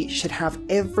city should have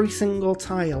every single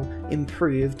tile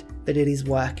improved that it is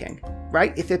working,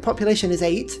 right? If the population is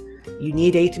 8, you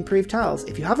need 8 improved tiles.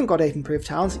 If you haven't got 8 improved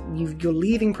tiles, you're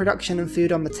leaving production and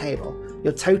food on the table.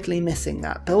 You're totally missing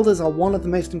that. Builders are one of the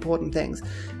most important things,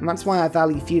 and that's why I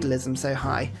value feudalism so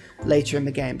high later in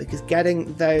the game, because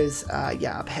getting those,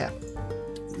 yeah, up here,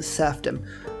 serfdom.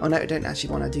 Oh no, I don't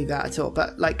actually want to do that at all,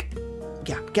 but like,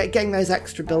 yeah, getting those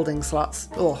extra building slots,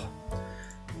 oh,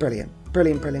 brilliant.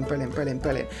 Brilliant, brilliant, brilliant, brilliant,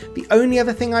 brilliant. The only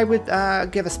other thing I would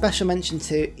give a special mention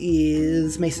to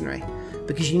is masonry,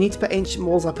 because you need to put ancient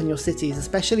walls up in your cities,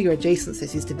 especially your adjacent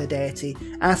cities to the deity,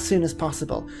 as soon as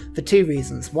possible, for two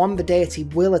reasons. One, the deity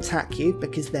will attack you,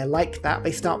 because they're like that.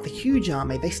 They start with a huge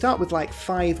army. They start with like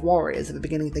 5 warriors at the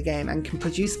beginning of the game, and can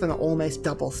produce them at almost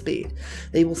double speed.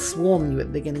 They will swarm you at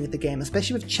the beginning of the game,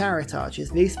 especially with chariot archers.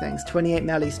 These things, 28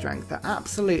 melee strength, they're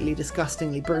absolutely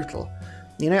disgustingly brutal.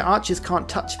 You know, archers can't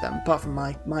touch them, apart from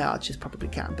my archers probably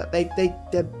can, but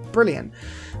they're brilliant.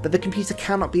 But the computer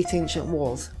cannot beat ancient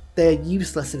walls. They're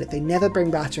useless at it. They never bring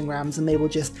battering rams, and they will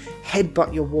just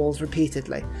headbutt your walls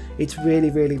repeatedly. It's really,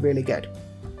 really, really good.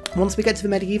 Once we get to the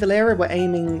medieval era, we're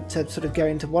aiming to sort of go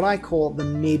into what I call the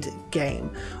mid-game.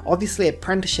 Obviously,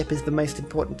 apprenticeship is the most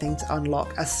important thing to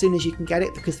unlock as soon as you can get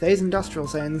it, because those industrial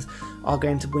zones are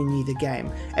going to win you the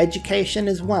game. Education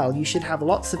as well. You should have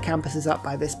lots of campuses up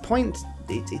by this point.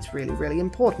 It's really, really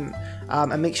important.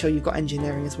 And make sure you've got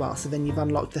engineering as well, so then you've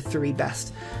unlocked the 3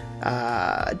 best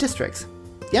districts.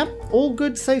 Yeah, all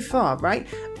good so far, right?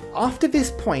 After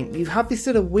this point, you have this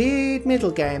sort of weird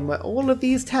middle game where all of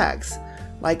these techs,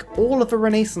 like all of the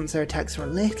Renaissance era techs, are a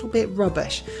little bit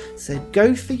rubbish. So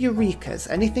go for Eurekas.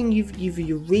 Anything you've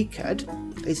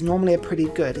Eureka'd is normally a pretty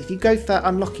good. If you go for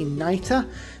unlocking Niter,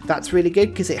 that's really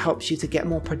good because it helps you to get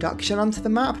more production onto the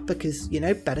map because, you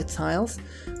know, better tiles.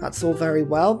 That's all very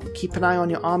well. Keep an eye on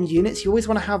your armed units. You always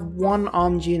want to have one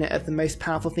armed unit of the most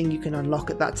powerful thing you can unlock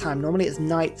at that time. Normally it's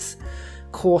knights,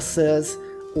 coursers,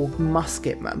 or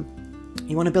musketmen.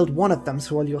 You want to build one of them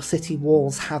so all your city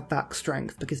walls have that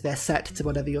strength because they're set to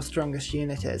whatever your strongest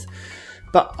unit is.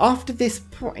 But after this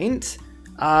point,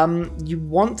 you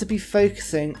want to be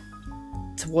focusing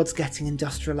towards getting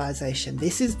industrialization.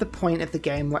 This is the point of the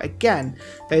game where, again,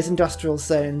 those industrial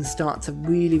zones start to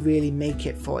really, really make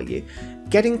it for you.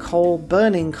 Getting coal,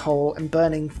 and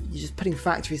burning, just putting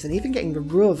factories in, even getting the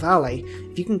Ruhr Valley.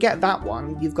 If you can get that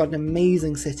one, you've got an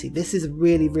amazing city. This is a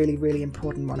really, really, really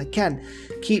important one. Again,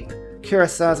 keep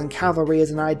cuirassiers and cavalry as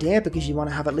an idea because you want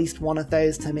to have at least one of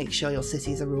those to make sure your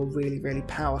cities are all really, really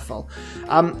powerful.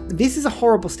 This is a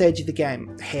horrible stage of the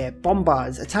game here.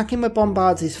 Bombards. Attacking with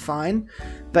bombards is fine,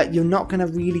 but you're not going to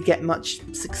really get much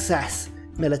success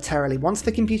militarily. Once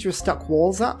the computer has stuck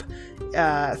walls up,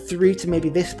 through to maybe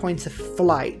this point of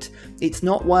flight, it's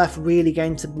not worth really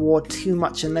going to war too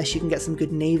much unless you can get some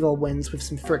good naval wins with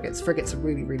some frigates. Frigates are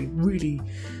really, really, really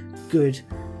good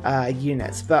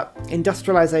units, but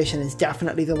industrialization is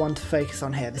definitely the one to focus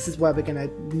on here. This is where we're going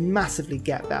to massively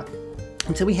get there.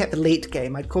 Until we hit the late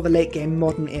game, I'd call the late game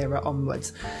modern era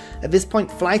onwards. At this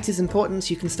point, flight is important,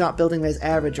 so you can start building those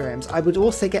aerodromes. I would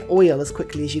also get oil as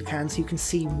quickly as you can, so you can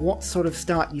see what sort of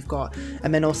start you've got,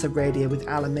 and then also radio with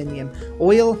aluminium.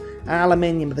 Oil and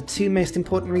aluminium are the 2 most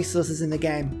important resources in the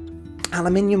game.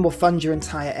 Aluminium will fund your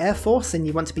entire air force, and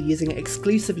you want to be using it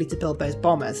exclusively to build those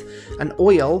bombers. And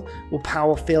oil will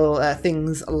power fill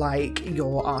things like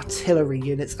your artillery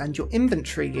units and your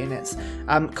infantry units.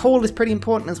 Coal is pretty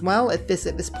important as well at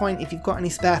this point. If you've got any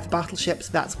spare for battleships,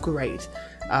 that's great.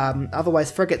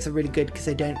 Otherwise, frigates are really good because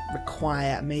they don't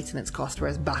require a maintenance cost,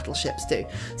 whereas battleships do.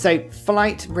 So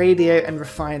flight, radio, and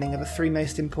refining are the 3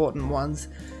 most important ones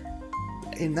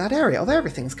in that area, although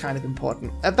everything's kind of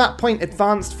important. At that point,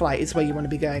 advanced flight is where you want to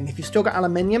be going. If you've still got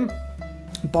aluminium,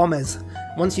 bombers.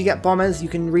 Once you get bombers, you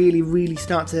can really, really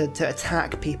start to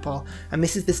attack people, and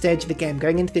this is the stage of the game,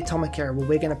 going into the atomic era, where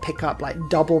we're going to pick up like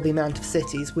double the amount of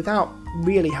cities without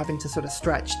really having to sort of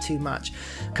stretch too much.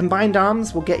 Combined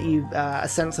arms will get you a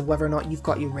sense of whether or not you've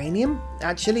got uranium.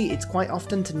 Actually, it's quite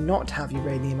often to not have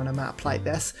uranium on a map like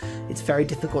this. It's very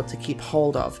difficult to keep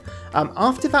hold of.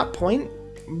 After that point,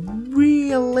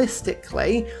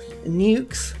 realistically,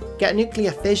 nukes, get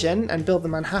nuclear fission and build the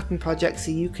Manhattan Project so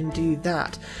you can do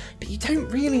that. But you don't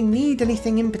really need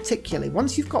anything in particular.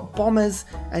 Once you've got bombers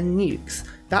and nukes,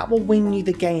 that will win you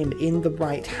the game in the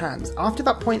right hands. After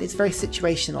that point, it's very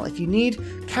situational. If you need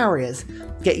carriers,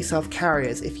 get yourself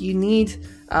carriers. If you need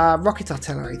rocket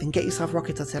artillery, then get yourself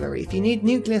rocket artillery. If you need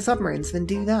nuclear submarines, then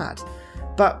do that.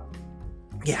 But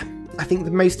yeah, I think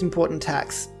the most important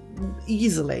tax,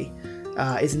 easily,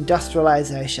 is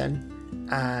industrialization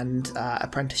and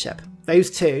apprenticeship. Those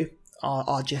 2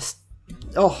 are just,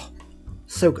 oh,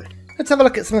 so good. Let's have a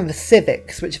look at some of the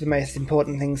civics, which are the most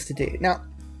important things to do. Now,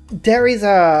 there is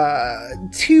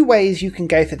two ways you can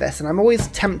go for this, and I'm always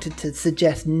tempted to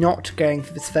suggest not going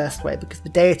for this first way, because the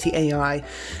DEITY AI,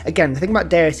 again, the thing about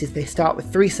DEITY is they start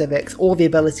with 3 civics, all the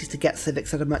abilities to get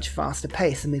civics at a much faster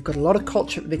pace, and they've got a lot of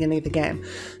culture at the beginning of the game,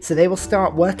 so they will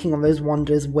start working on those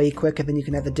wonders way quicker than you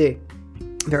can ever do.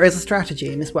 There is a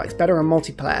strategy, and this works better on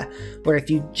multiplayer, where if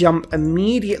you jump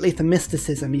immediately for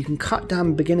mysticism, you can cut down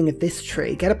the beginning of this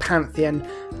tree, get a pantheon,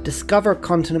 discover a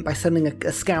continent by sending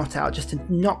a scout out just to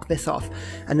knock this off,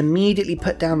 and immediately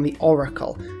put down the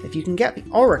oracle. If you can get the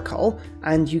oracle,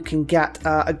 and you can get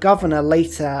a governor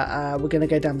later, we're going to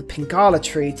go down the Pingala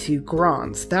tree to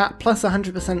grants, that plus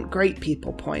 100% great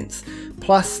people points,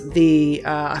 plus the,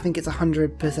 I think it's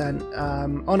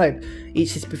 100%, oh no, each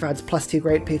city provides plus 2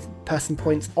 great person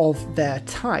points of their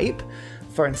type,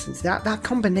 for instance. That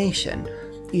combination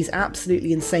is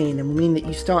absolutely insane, and will mean that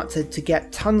you start to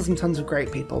get tons and tons of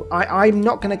great people. I'm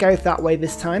not going to go that way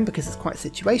this time because it's quite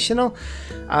situational.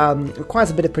 It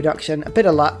requires a bit of production, a bit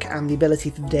of luck, and the ability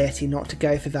for the deity not to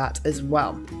go for that as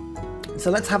well. So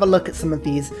let's have a look at some of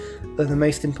these are the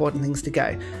most important things to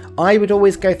go. I would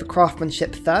always go for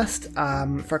craftsmanship first,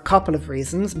 for a couple of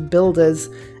reasons. Builders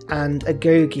and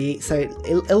Agogi, so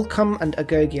Ilkum and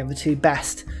Agogi are the 2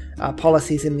 best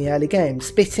policies in the early game.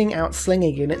 Spitting out slinger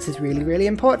units is really, really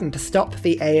important to stop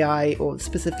the AI, or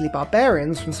specifically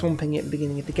barbarians, from swamping you at the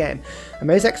beginning of the game. And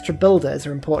those extra builders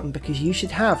are important because you should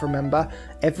have, remember,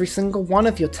 every single one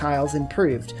of your tiles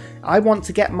improved. I want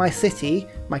to get my city,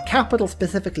 my capital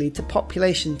specifically, to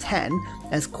population 10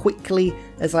 as quickly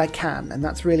as I can, and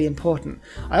that's really important.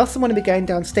 I also want to be going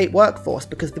down state workforce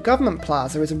because the government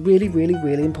plaza is a really, really,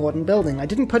 really important building. I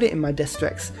didn't put it in my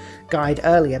districts guide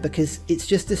earlier because it's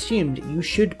just assumed you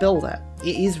should build it.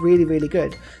 It is really, really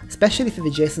good, especially for the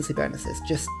adjacency bonuses.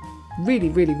 Just really,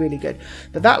 really, really good.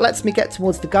 But that lets me get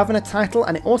towards the governor title,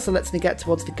 and it also lets me get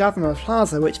towards the governor of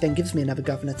plaza, which then gives me another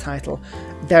governor title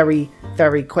very,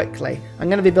 very quickly. I'm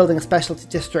going to be building a specialty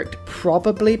district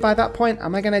probably by that point.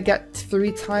 Am I going to get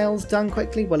 3 tiles done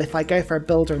quickly? Well, if I go for a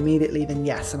builder immediately, then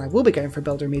yes, and I will be going for a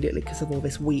builder immediately because of all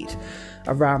this wheat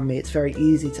around me. It's very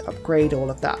easy to upgrade all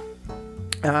of that.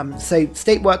 So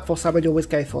state workforce I would always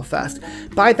go for first.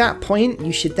 By that point,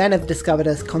 you should then have discovered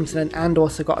a continent and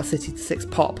also got a city to 6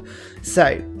 pop.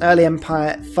 So early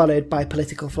empire followed by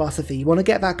political philosophy. You want to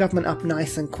get that government up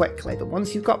nice and quickly, but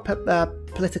once you've got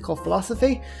political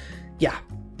philosophy, yeah,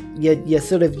 you're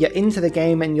into the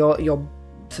game and you're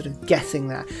sort of guessing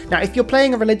there. Now, if you're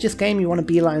playing a religious game, you want to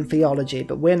beeline theology,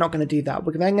 but we're not going to do that.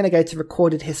 We're then going to go to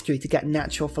recorded history to get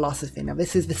natural philosophy. Now,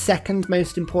 this is the 2nd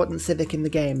most important civic in the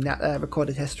game,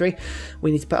 recorded history.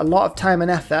 We need to put a lot of time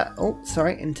and effort,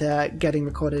 into getting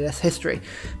recorded history.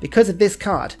 Because of this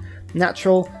card,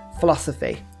 natural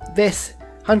philosophy. This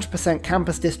 100%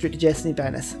 campus district adjacency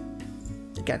bonus.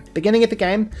 Again, beginning of the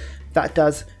game, that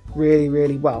does really,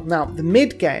 really well. Now, the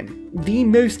mid game, the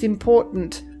most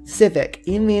important civic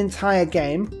in the entire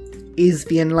game is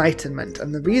the Enlightenment,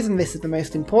 and the reason this is the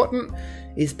most important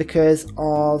is because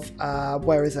of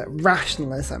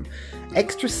rationalism.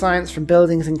 Extra science from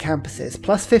buildings and campuses,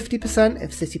 plus 50%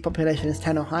 if city population is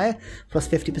 10 or higher, plus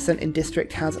 50% in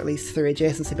district has at least 3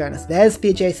 adjacency bonus. There's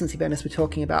the adjacency bonus we're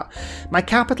talking about. My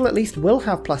capital at least will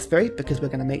have plus 3 because we're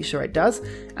going to make sure it does,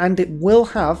 and it will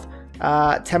have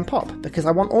 10 pop, because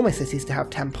I want all my cities to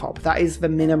have 10 pop. That is the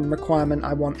minimum requirement.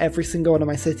 I want every single one of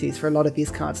my cities for a lot of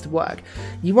these cards to work.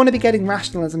 You want to be getting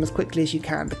rationalism as quickly as you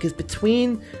can, because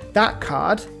between that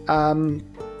card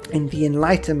in the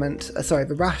Enlightenment,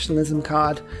 the rationalism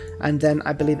card, and then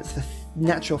I believe it's the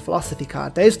natural philosophy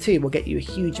card, those 2 will get you a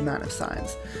huge amount of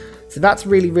science. So that's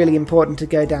really, really important to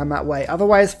go down that way.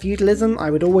 Otherwise, feudalism, I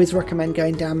would always recommend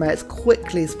going down there as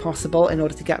quickly as possible in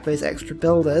order to get those extra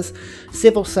builders.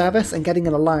 Civil service and getting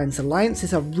an alliance.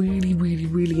 Alliances are really, really,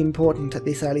 really important at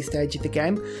this early stage of the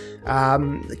game,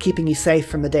 keeping you safe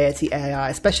from the DEITY AI,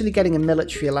 especially getting a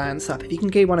military alliance up. If you can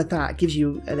get one of that, it gives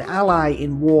you an ally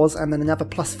in wars and then another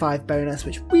plus 5 bonus,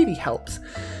 which really helps.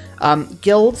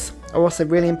 Guilds are also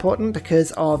really important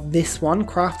because of this one,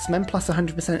 craftsmen, plus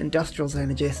 100% industrial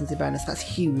zone adjacency bonus. That's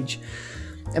huge.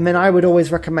 And then I would always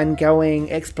recommend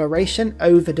going exploration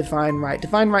over divine right.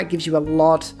 Divine right gives you a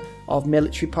lot of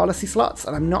military policy slots,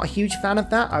 and I'm not a huge fan of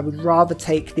that. I would rather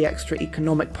take the extra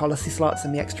economic policy slots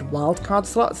and the extra wildcard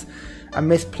slots, and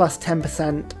this plus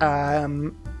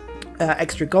 10%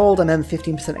 extra gold, and then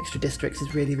 15% extra districts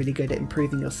is really, really good at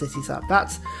improving your cities up.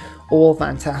 That's all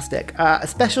fantastic. A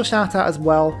special shout out as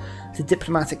well to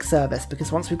diplomatic service,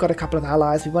 because once we've got a couple of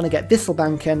allies, we want to get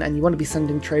Visselbanken, and you want to be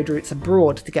sending trade routes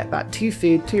abroad to get that 2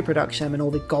 food, 2 production, and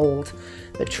all the gold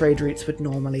that trade routes would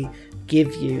normally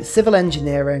give you. Civil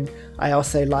engineering I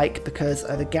also like because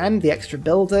of, again, the extra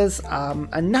builders,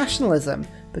 and nationalism,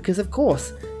 because of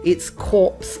course it's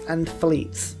corps and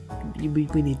fleets.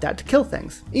 We need that to kill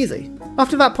things. Easy.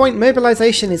 After that point,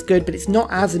 mobilization is good, but it's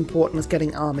not as important as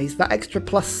getting armies. That extra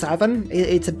 +7,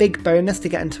 it's a big bonus to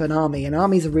get into an army, and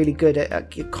armies are really good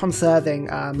at conserving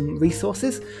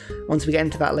resources once we get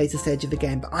into that later stage of the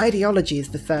game. But ideology is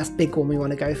the first big one we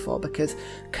want to go for, because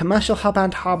commercial hub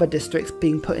and harbour districts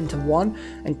being put into one,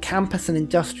 and campus and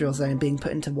industrial zone being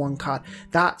put into one card,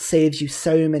 that saves you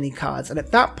so many cards. And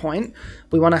at that point,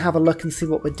 we want to have a look and see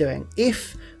what we're doing.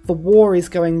 If the war is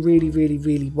going really, really,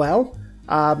 really well,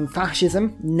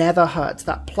 fascism never hurts.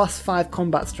 That +5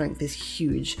 combat strength is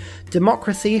huge.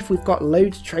 Democracy, if we've got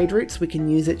loads of trade routes, we can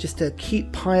use it just to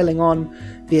keep piling on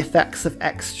the effects of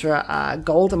extra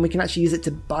gold, and we can actually use it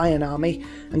to buy an army.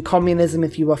 And communism,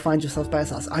 if you find yourself by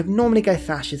yourself. I'd normally go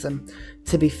fascism,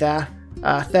 to be fair.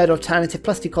 Third alternative,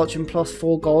 +2 culture and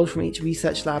 +4 gold from each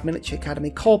research lab, military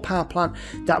academy, coal power plant.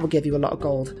 That will give you a lot of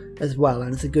gold as well,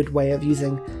 and it's a good way of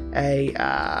using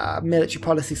a military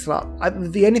policy slot.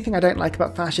 The only thing I don't like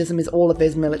about fascism is all of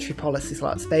those military policy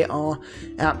slots. They are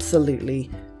absolutely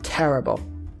terrible.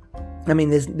 I mean,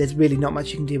 there's really not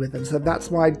much you can do with them. So that's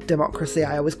why democracy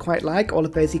I always quite like. All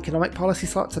of those economic policy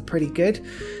slots are pretty good,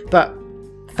 but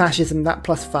fascism, that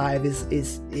 +5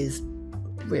 is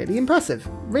really impressive.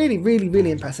 Really, really,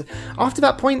 really impressive. After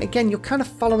that point, again, you're kind of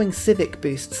following civic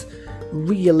boosts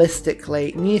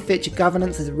realistically. Near future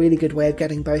governance is a really good way of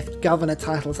getting both governor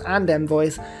titles and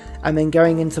envoys, and then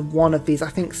going into one of these. I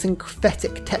think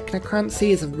synthetic technocracy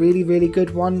is a really, really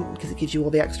good one because it gives you all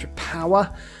the extra power.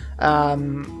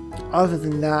 Other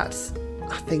than that,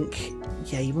 I think,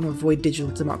 yeah, you want to avoid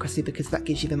digital democracy because that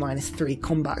gives you the -3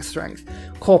 combat strength.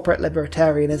 Corporate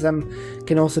libertarianism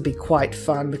can also be quite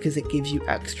fun because it gives you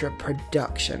extra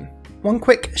production. One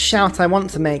quick shout I want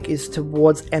to make is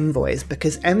towards envoys,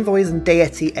 because envoys and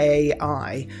DEITY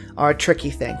AI are a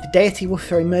tricky thing. The DEITY will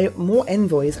throw more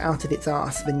envoys out of its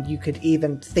arse than you could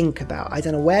even think about. I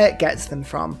don't know where it gets them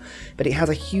from, but it has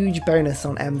a huge bonus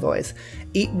on envoys.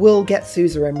 It will get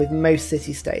suzerain with most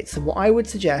city-states, so what I would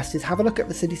suggest is have a look at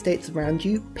the city-states around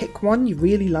you, pick one you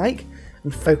really like,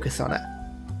 and focus on it.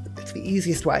 It's the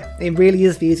easiest way. It really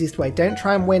is the easiest way. Don't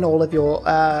try and win all of your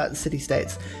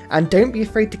city-states, and don't be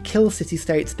afraid to kill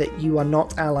city-states that you are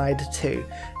not allied to.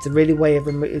 It's a really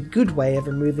good way of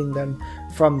removing them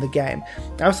from the game.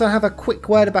 I also have a quick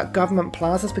word about government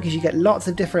plazas, because you get lots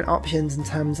of different options in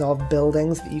terms of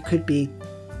buildings that you could be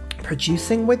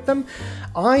producing with them.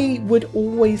 I would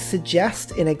always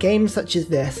suggest in a game such as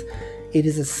this, it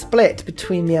is a split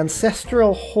between the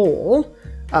Ancestral Hall,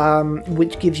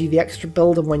 which gives you the extra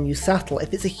builder when you settle.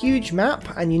 If it's a huge map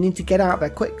and you need to get out there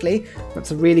quickly,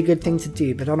 that's a really good thing to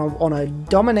do. But on a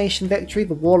domination victory,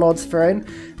 the Warlord's Throne,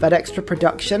 that extra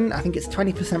production, I think it's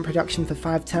 20% production for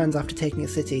 5 turns after taking a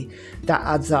city, that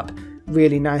adds up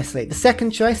really nicely. The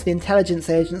second choice, the Intelligence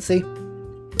Agency,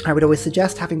 I would always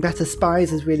suggest having better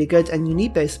spies is really good, and you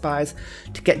need those spies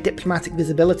to get diplomatic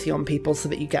visibility on people so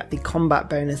that you get the combat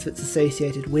bonus that's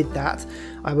associated with that.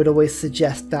 I would always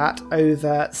suggest that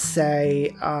over,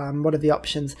 say, what are the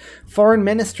options? Foreign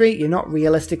Ministry, you're not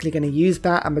realistically going to use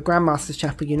that, and the Grandmaster's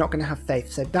Chapel, you're not going to have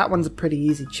faith, so that one's a pretty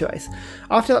easy choice.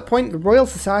 After that point, the Royal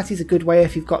Society is a good way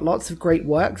if you've got lots of great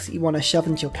works that you want to shove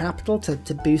into your capital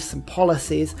to boost some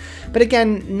policies, but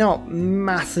again, not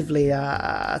massively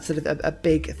sort of a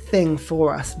big thing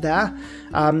for us there.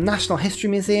 National History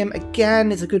Museum,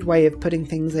 again, is a good way of putting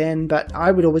things in, but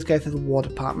I would always go for the War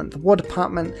Department. The War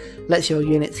Department lets your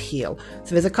units heal.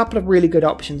 So there's a couple of really good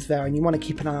options there, and you want to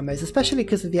keep an eye on those, especially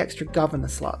because of the extra governor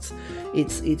slots.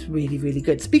 It's really, really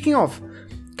good. Speaking of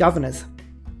governors,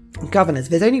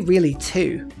 there's only really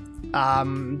 2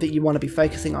 that you want to be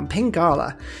focusing on.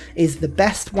 Pingala is the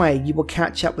best way you will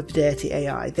catch up with DEITY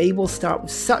AI. They will start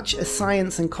with such a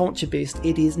science and culture boost,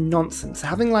 it is nonsense.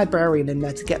 Having Librarian in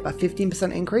there to get that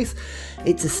 15% increase,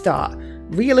 it's a start.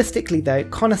 Realistically though,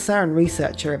 Connoisseur and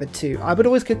Researcher are the 2. I would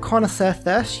always go Connoisseur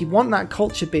first. You want that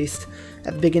culture boost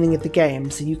at the beginning of the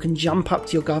game, so you can jump up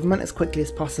to your government as quickly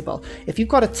as possible. If you've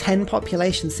got a 10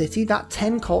 population city, that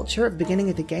 10 culture at the beginning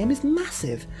of the game is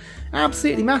massive.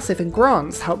 Absolutely massive, and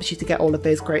grants helps you to get all of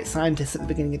those great scientists at the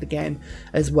beginning of the game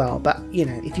as well. But, you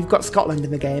know, if you've got Scotland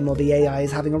in the game, or the AI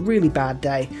is having a really bad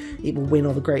day, it will win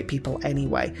all the great people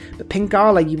anyway. But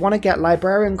Pingala, you want to get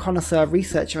Librarian, Connoisseur,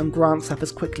 Researcher and grants up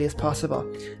as quickly as possible.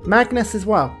 Magnus as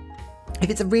well. If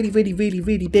it's a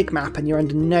really big map and you're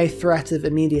under no threat of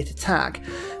immediate attack,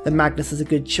 then Magnus is a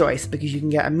good choice, because you can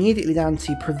get immediately down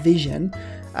to provision.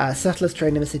 Settlers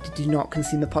trained in the city do not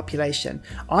consume the population.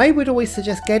 I would always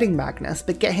suggest getting Magnus,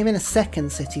 but get him in a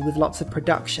second city with lots of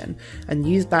production and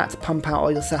use that to pump out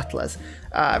all your settlers.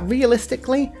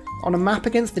 Realistically, on a map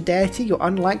against the deity, you're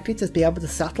unlikely to be able to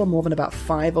settle more than about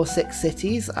 5 or 6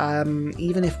 cities,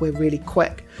 even if we're really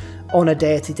quick on a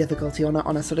deity difficulty, on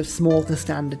a sort of small to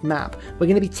standard map. We're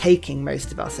going to be taking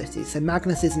most of our cities, so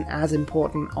Magnus isn't as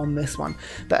important on this one.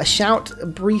 But a shout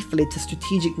briefly to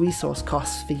strategic resource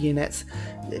costs for units,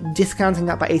 discounting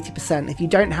that by 80%. If you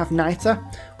don't have Niter,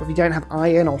 or if you don't have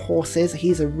iron or horses,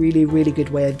 he's a really good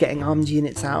way of getting armed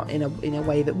units out in a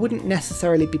way that wouldn't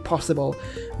necessarily be possible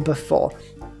before.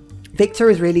 Victor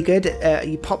is really good.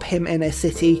 You pop him in a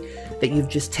city that you've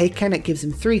just taken, it gives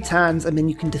him 3 turns, and then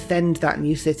you can defend that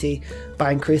new city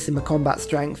by increasing the combat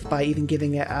strength, by even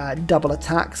giving it double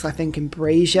attacks. I think in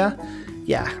Brazier,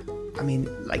 yeah, I mean,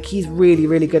 like, he's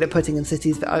really good at putting in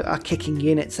cities that are kicking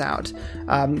units out.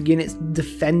 Units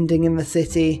defending in the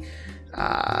city.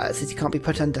 City can't be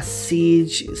put under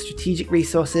siege. Strategic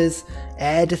resources,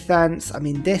 air defense. I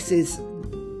mean, this is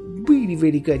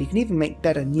really good. You can even make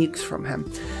better nukes from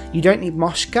him. You don't need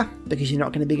Moshka, because you're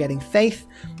not going to be getting Faith.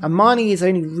 Amani is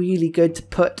only really good to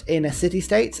put in a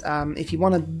city-state. If you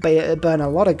want to burn a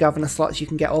lot of governor slots, you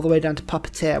can get all the way down to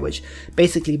Puppeteer, which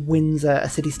basically wins a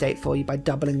city-state for you by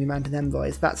doubling the amount of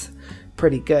envoys. That's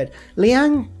pretty good.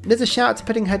 Liang, there's a shout to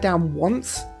putting her down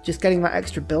once. Just getting that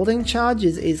extra building charge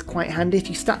is quite handy. If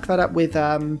you stack that up with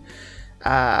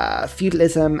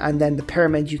feudalism and then the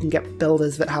pyramid, you can get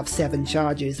builders that have 7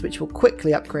 charges, which will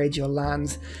quickly upgrade your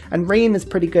lands. And Reign is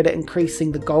pretty good at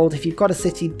increasing the gold. If you've got a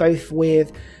city both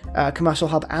with a commercial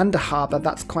hub and a harbour,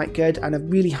 that's quite good. And a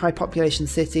really high population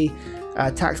city,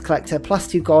 tax collector, plus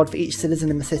 2 gold for each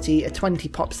citizen in the city. A 20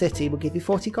 pop city will give you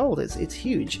 40 gold. It's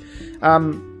huge.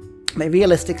 But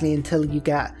realistically, until you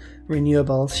get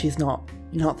renewables, she's not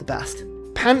the best.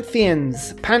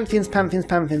 Pantheons. We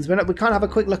can't have a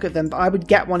quick look at them, but I would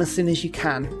get one as soon as you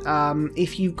can.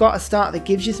 If you've got a start that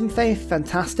gives you some faith,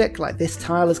 fantastic. Like, this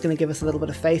tile is going to give us a little bit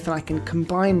of faith, and I can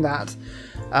combine that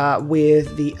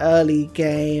with the early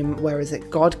game, where is it,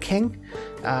 God King?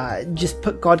 Just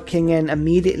put God King in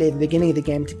immediately at the beginning of the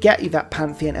game to get you that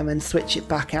Pantheon, and then switch it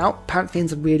back out.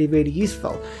 Pantheons are really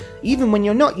useful. Even when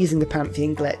you're not using the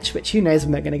Pantheon glitch, which who knows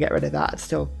when they're going to get rid of that. It's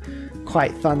still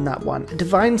quite fun, that one.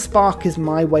 Divine Spark is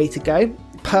my way to go,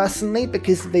 personally,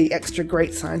 because the extra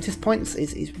great scientist points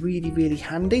is really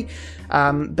handy.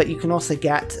 But you can also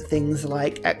get things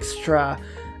like extra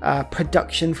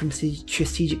production from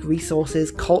strategic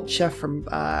resources, culture from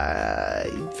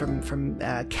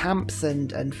camps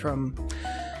and from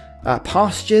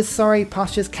pastures.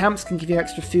 Pastures. Camps can give you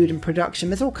extra food and production.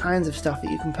 There's all kinds of stuff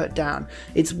that you can put down.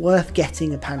 It's worth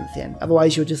getting a Pantheon,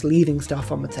 otherwise you're just leaving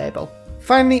stuff on the table.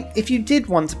 Finally, if you did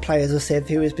want to play as a Civ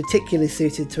who is particularly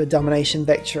suited to a domination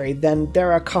victory, then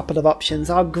there are a couple of options.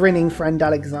 Our grinning friend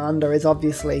Alexander is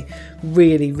obviously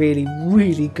really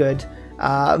good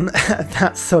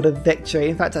that sort of victory.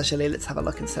 In fact, actually, let's have a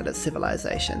look instead at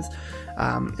civilizations.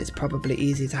 It's probably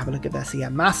easier to have a look at this. So yeah,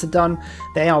 Macedon,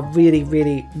 they are really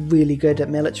good at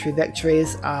military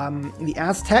victories. The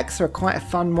Aztecs are quite a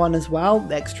fun one as well.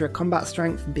 The extra combat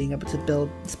strength and being able to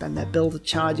spend their builder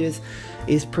charges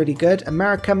is pretty good.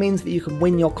 America means that you can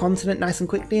win your continent nice and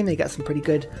quickly, and they get some pretty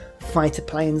good fighter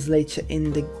planes later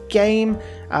in the game.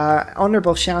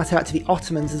 Honourable shout out to the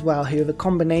Ottomans as well, who have a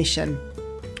combination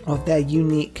of their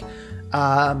unique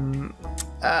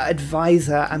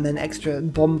advisor and then extra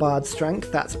bombard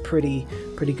strength. That's pretty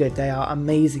good. They are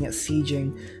amazing at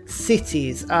sieging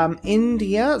cities.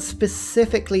 India,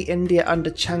 specifically India under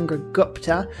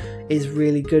Chandragupta, is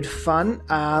really good fun.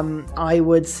 I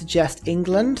would suggest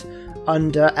England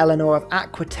under Eleanor of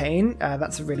Aquitaine.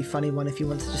 That's a really funny one if you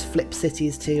want to just flip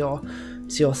cities to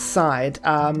your side.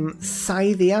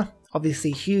 Scythia,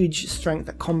 obviously huge strength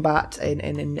at combat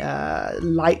in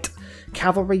light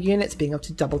cavalry units, being able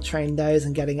to double train those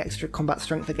and getting extra combat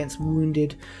strength against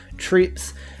wounded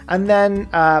troops. And then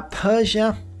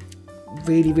Persia,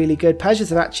 really good.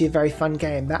 Persia's actually a very fun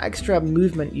game. That extra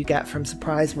movement you get from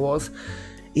surprise wars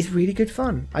is really good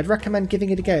fun. I'd recommend giving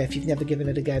it a go if you've never given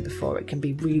it a go before. It can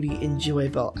be really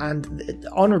enjoyable, and the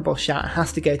honourable shout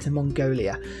has to go to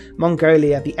Mongolia.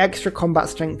 Mongolia, the extra combat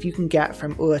strength you can get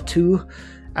from Ur2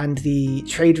 and the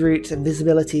trade route and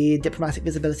visibility, diplomatic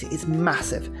visibility is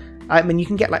massive. I mean, you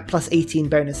can get like plus 18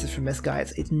 bonuses from this guy.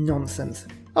 It's nonsense.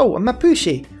 Oh, and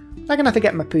Mapuche. How can I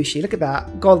forget Mapuche? Look at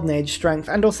that. Golden Age strength,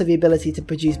 and also the ability to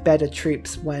produce better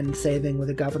troops when saving with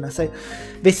a governor. So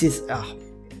this is...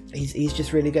 He's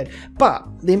just really good. But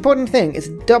the important thing is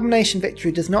Domination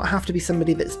Victory does not have to be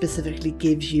somebody that specifically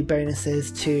gives you bonuses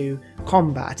to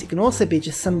combat. It can also be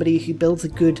just somebody who builds a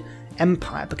good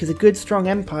empire, because a good strong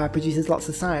empire produces lots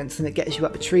of science and it gets you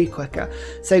up the tree quicker.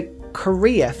 So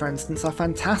Korea, for instance, are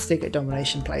fantastic at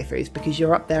domination playthroughs because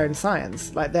you're up there in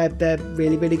science. Like they're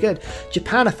really, really good.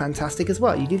 Japan are fantastic as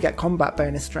well. You do get combat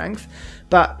bonus strength,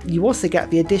 but you also get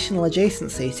the additional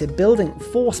adjacency to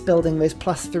force building those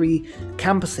 +3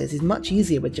 campuses is much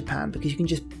easier with Japan because you can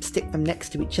just stick them next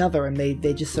to each other and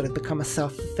they just sort of become a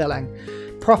self-fulfilling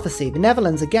prophecy. The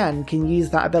Netherlands, again, can use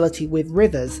that ability with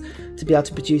rivers to be able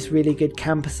to produce really good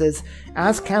campuses,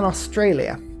 as can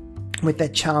Australia, with their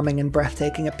charming and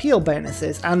breathtaking appeal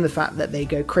bonuses and the fact that they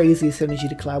go crazy as soon as you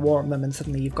declare war on them and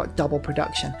suddenly you've got double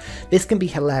production. This can be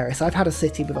hilarious. I've had a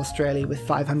city with Australia with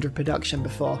 500 production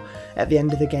before at the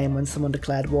end of the game when someone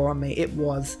declared war on me. It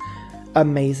was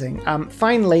amazing.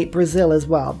 Finally, Brazil as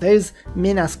well. Those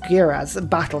Minas Gerais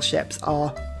battleships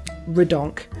are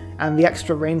redonk, and the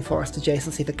extra rainforest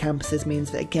adjacency for campuses means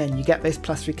that, again, you get those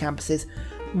 +3 campuses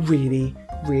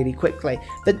really quickly.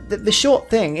 The short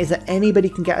thing is that anybody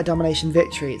can get a domination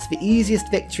victory. It's the easiest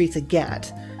victory to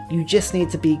get. You just need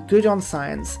to be good on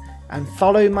science and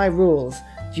follow my rules.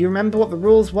 Do you remember what the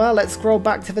rules were? Let's scroll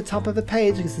back to the top of the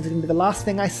page because it's going to be the last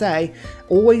thing I say.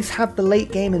 Always have the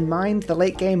late game in mind. The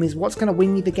late game is what's going to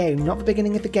win you the game, not the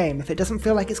beginning of the game. If it doesn't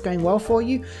feel like it's going well for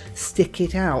you, stick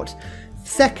it out.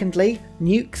 Secondly,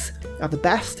 nukes are the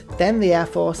best, then the Air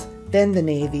Force, then the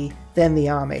Navy, then the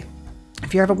Army.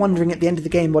 If you're ever wondering at the end of the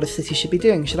game what a city should be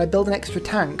doing, should I build an extra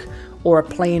tank or a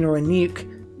plane or a nuke?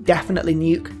 Definitely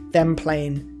nuke, then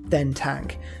plane, then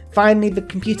tank. Finally, the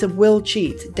computer will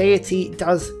cheat. DEITY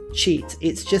does cheat.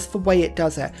 It's just the way it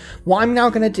does it. What I'm now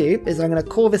going to do is I'm going to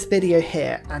call this video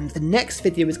here, and the next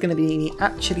video is going to be me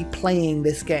actually playing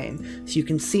this game. So you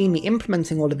can see me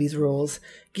implementing all of these rules,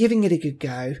 giving it a good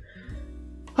go.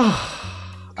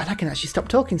 And I can actually stop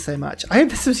talking so much. I hope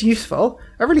this was useful.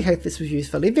 I really hope this was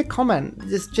useful. Leave a comment.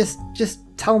 Just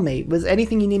tell me. Was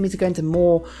anything you need me to go into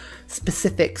more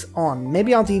specifics on?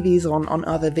 Maybe I'll do these on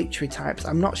other victory types.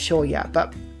 I'm not sure yet,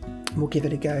 but we'll give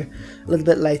it a go a little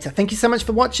bit later. Thank you so much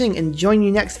for watching, and join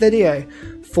you next video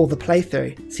for the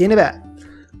playthrough. See you in a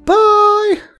bit. Bye!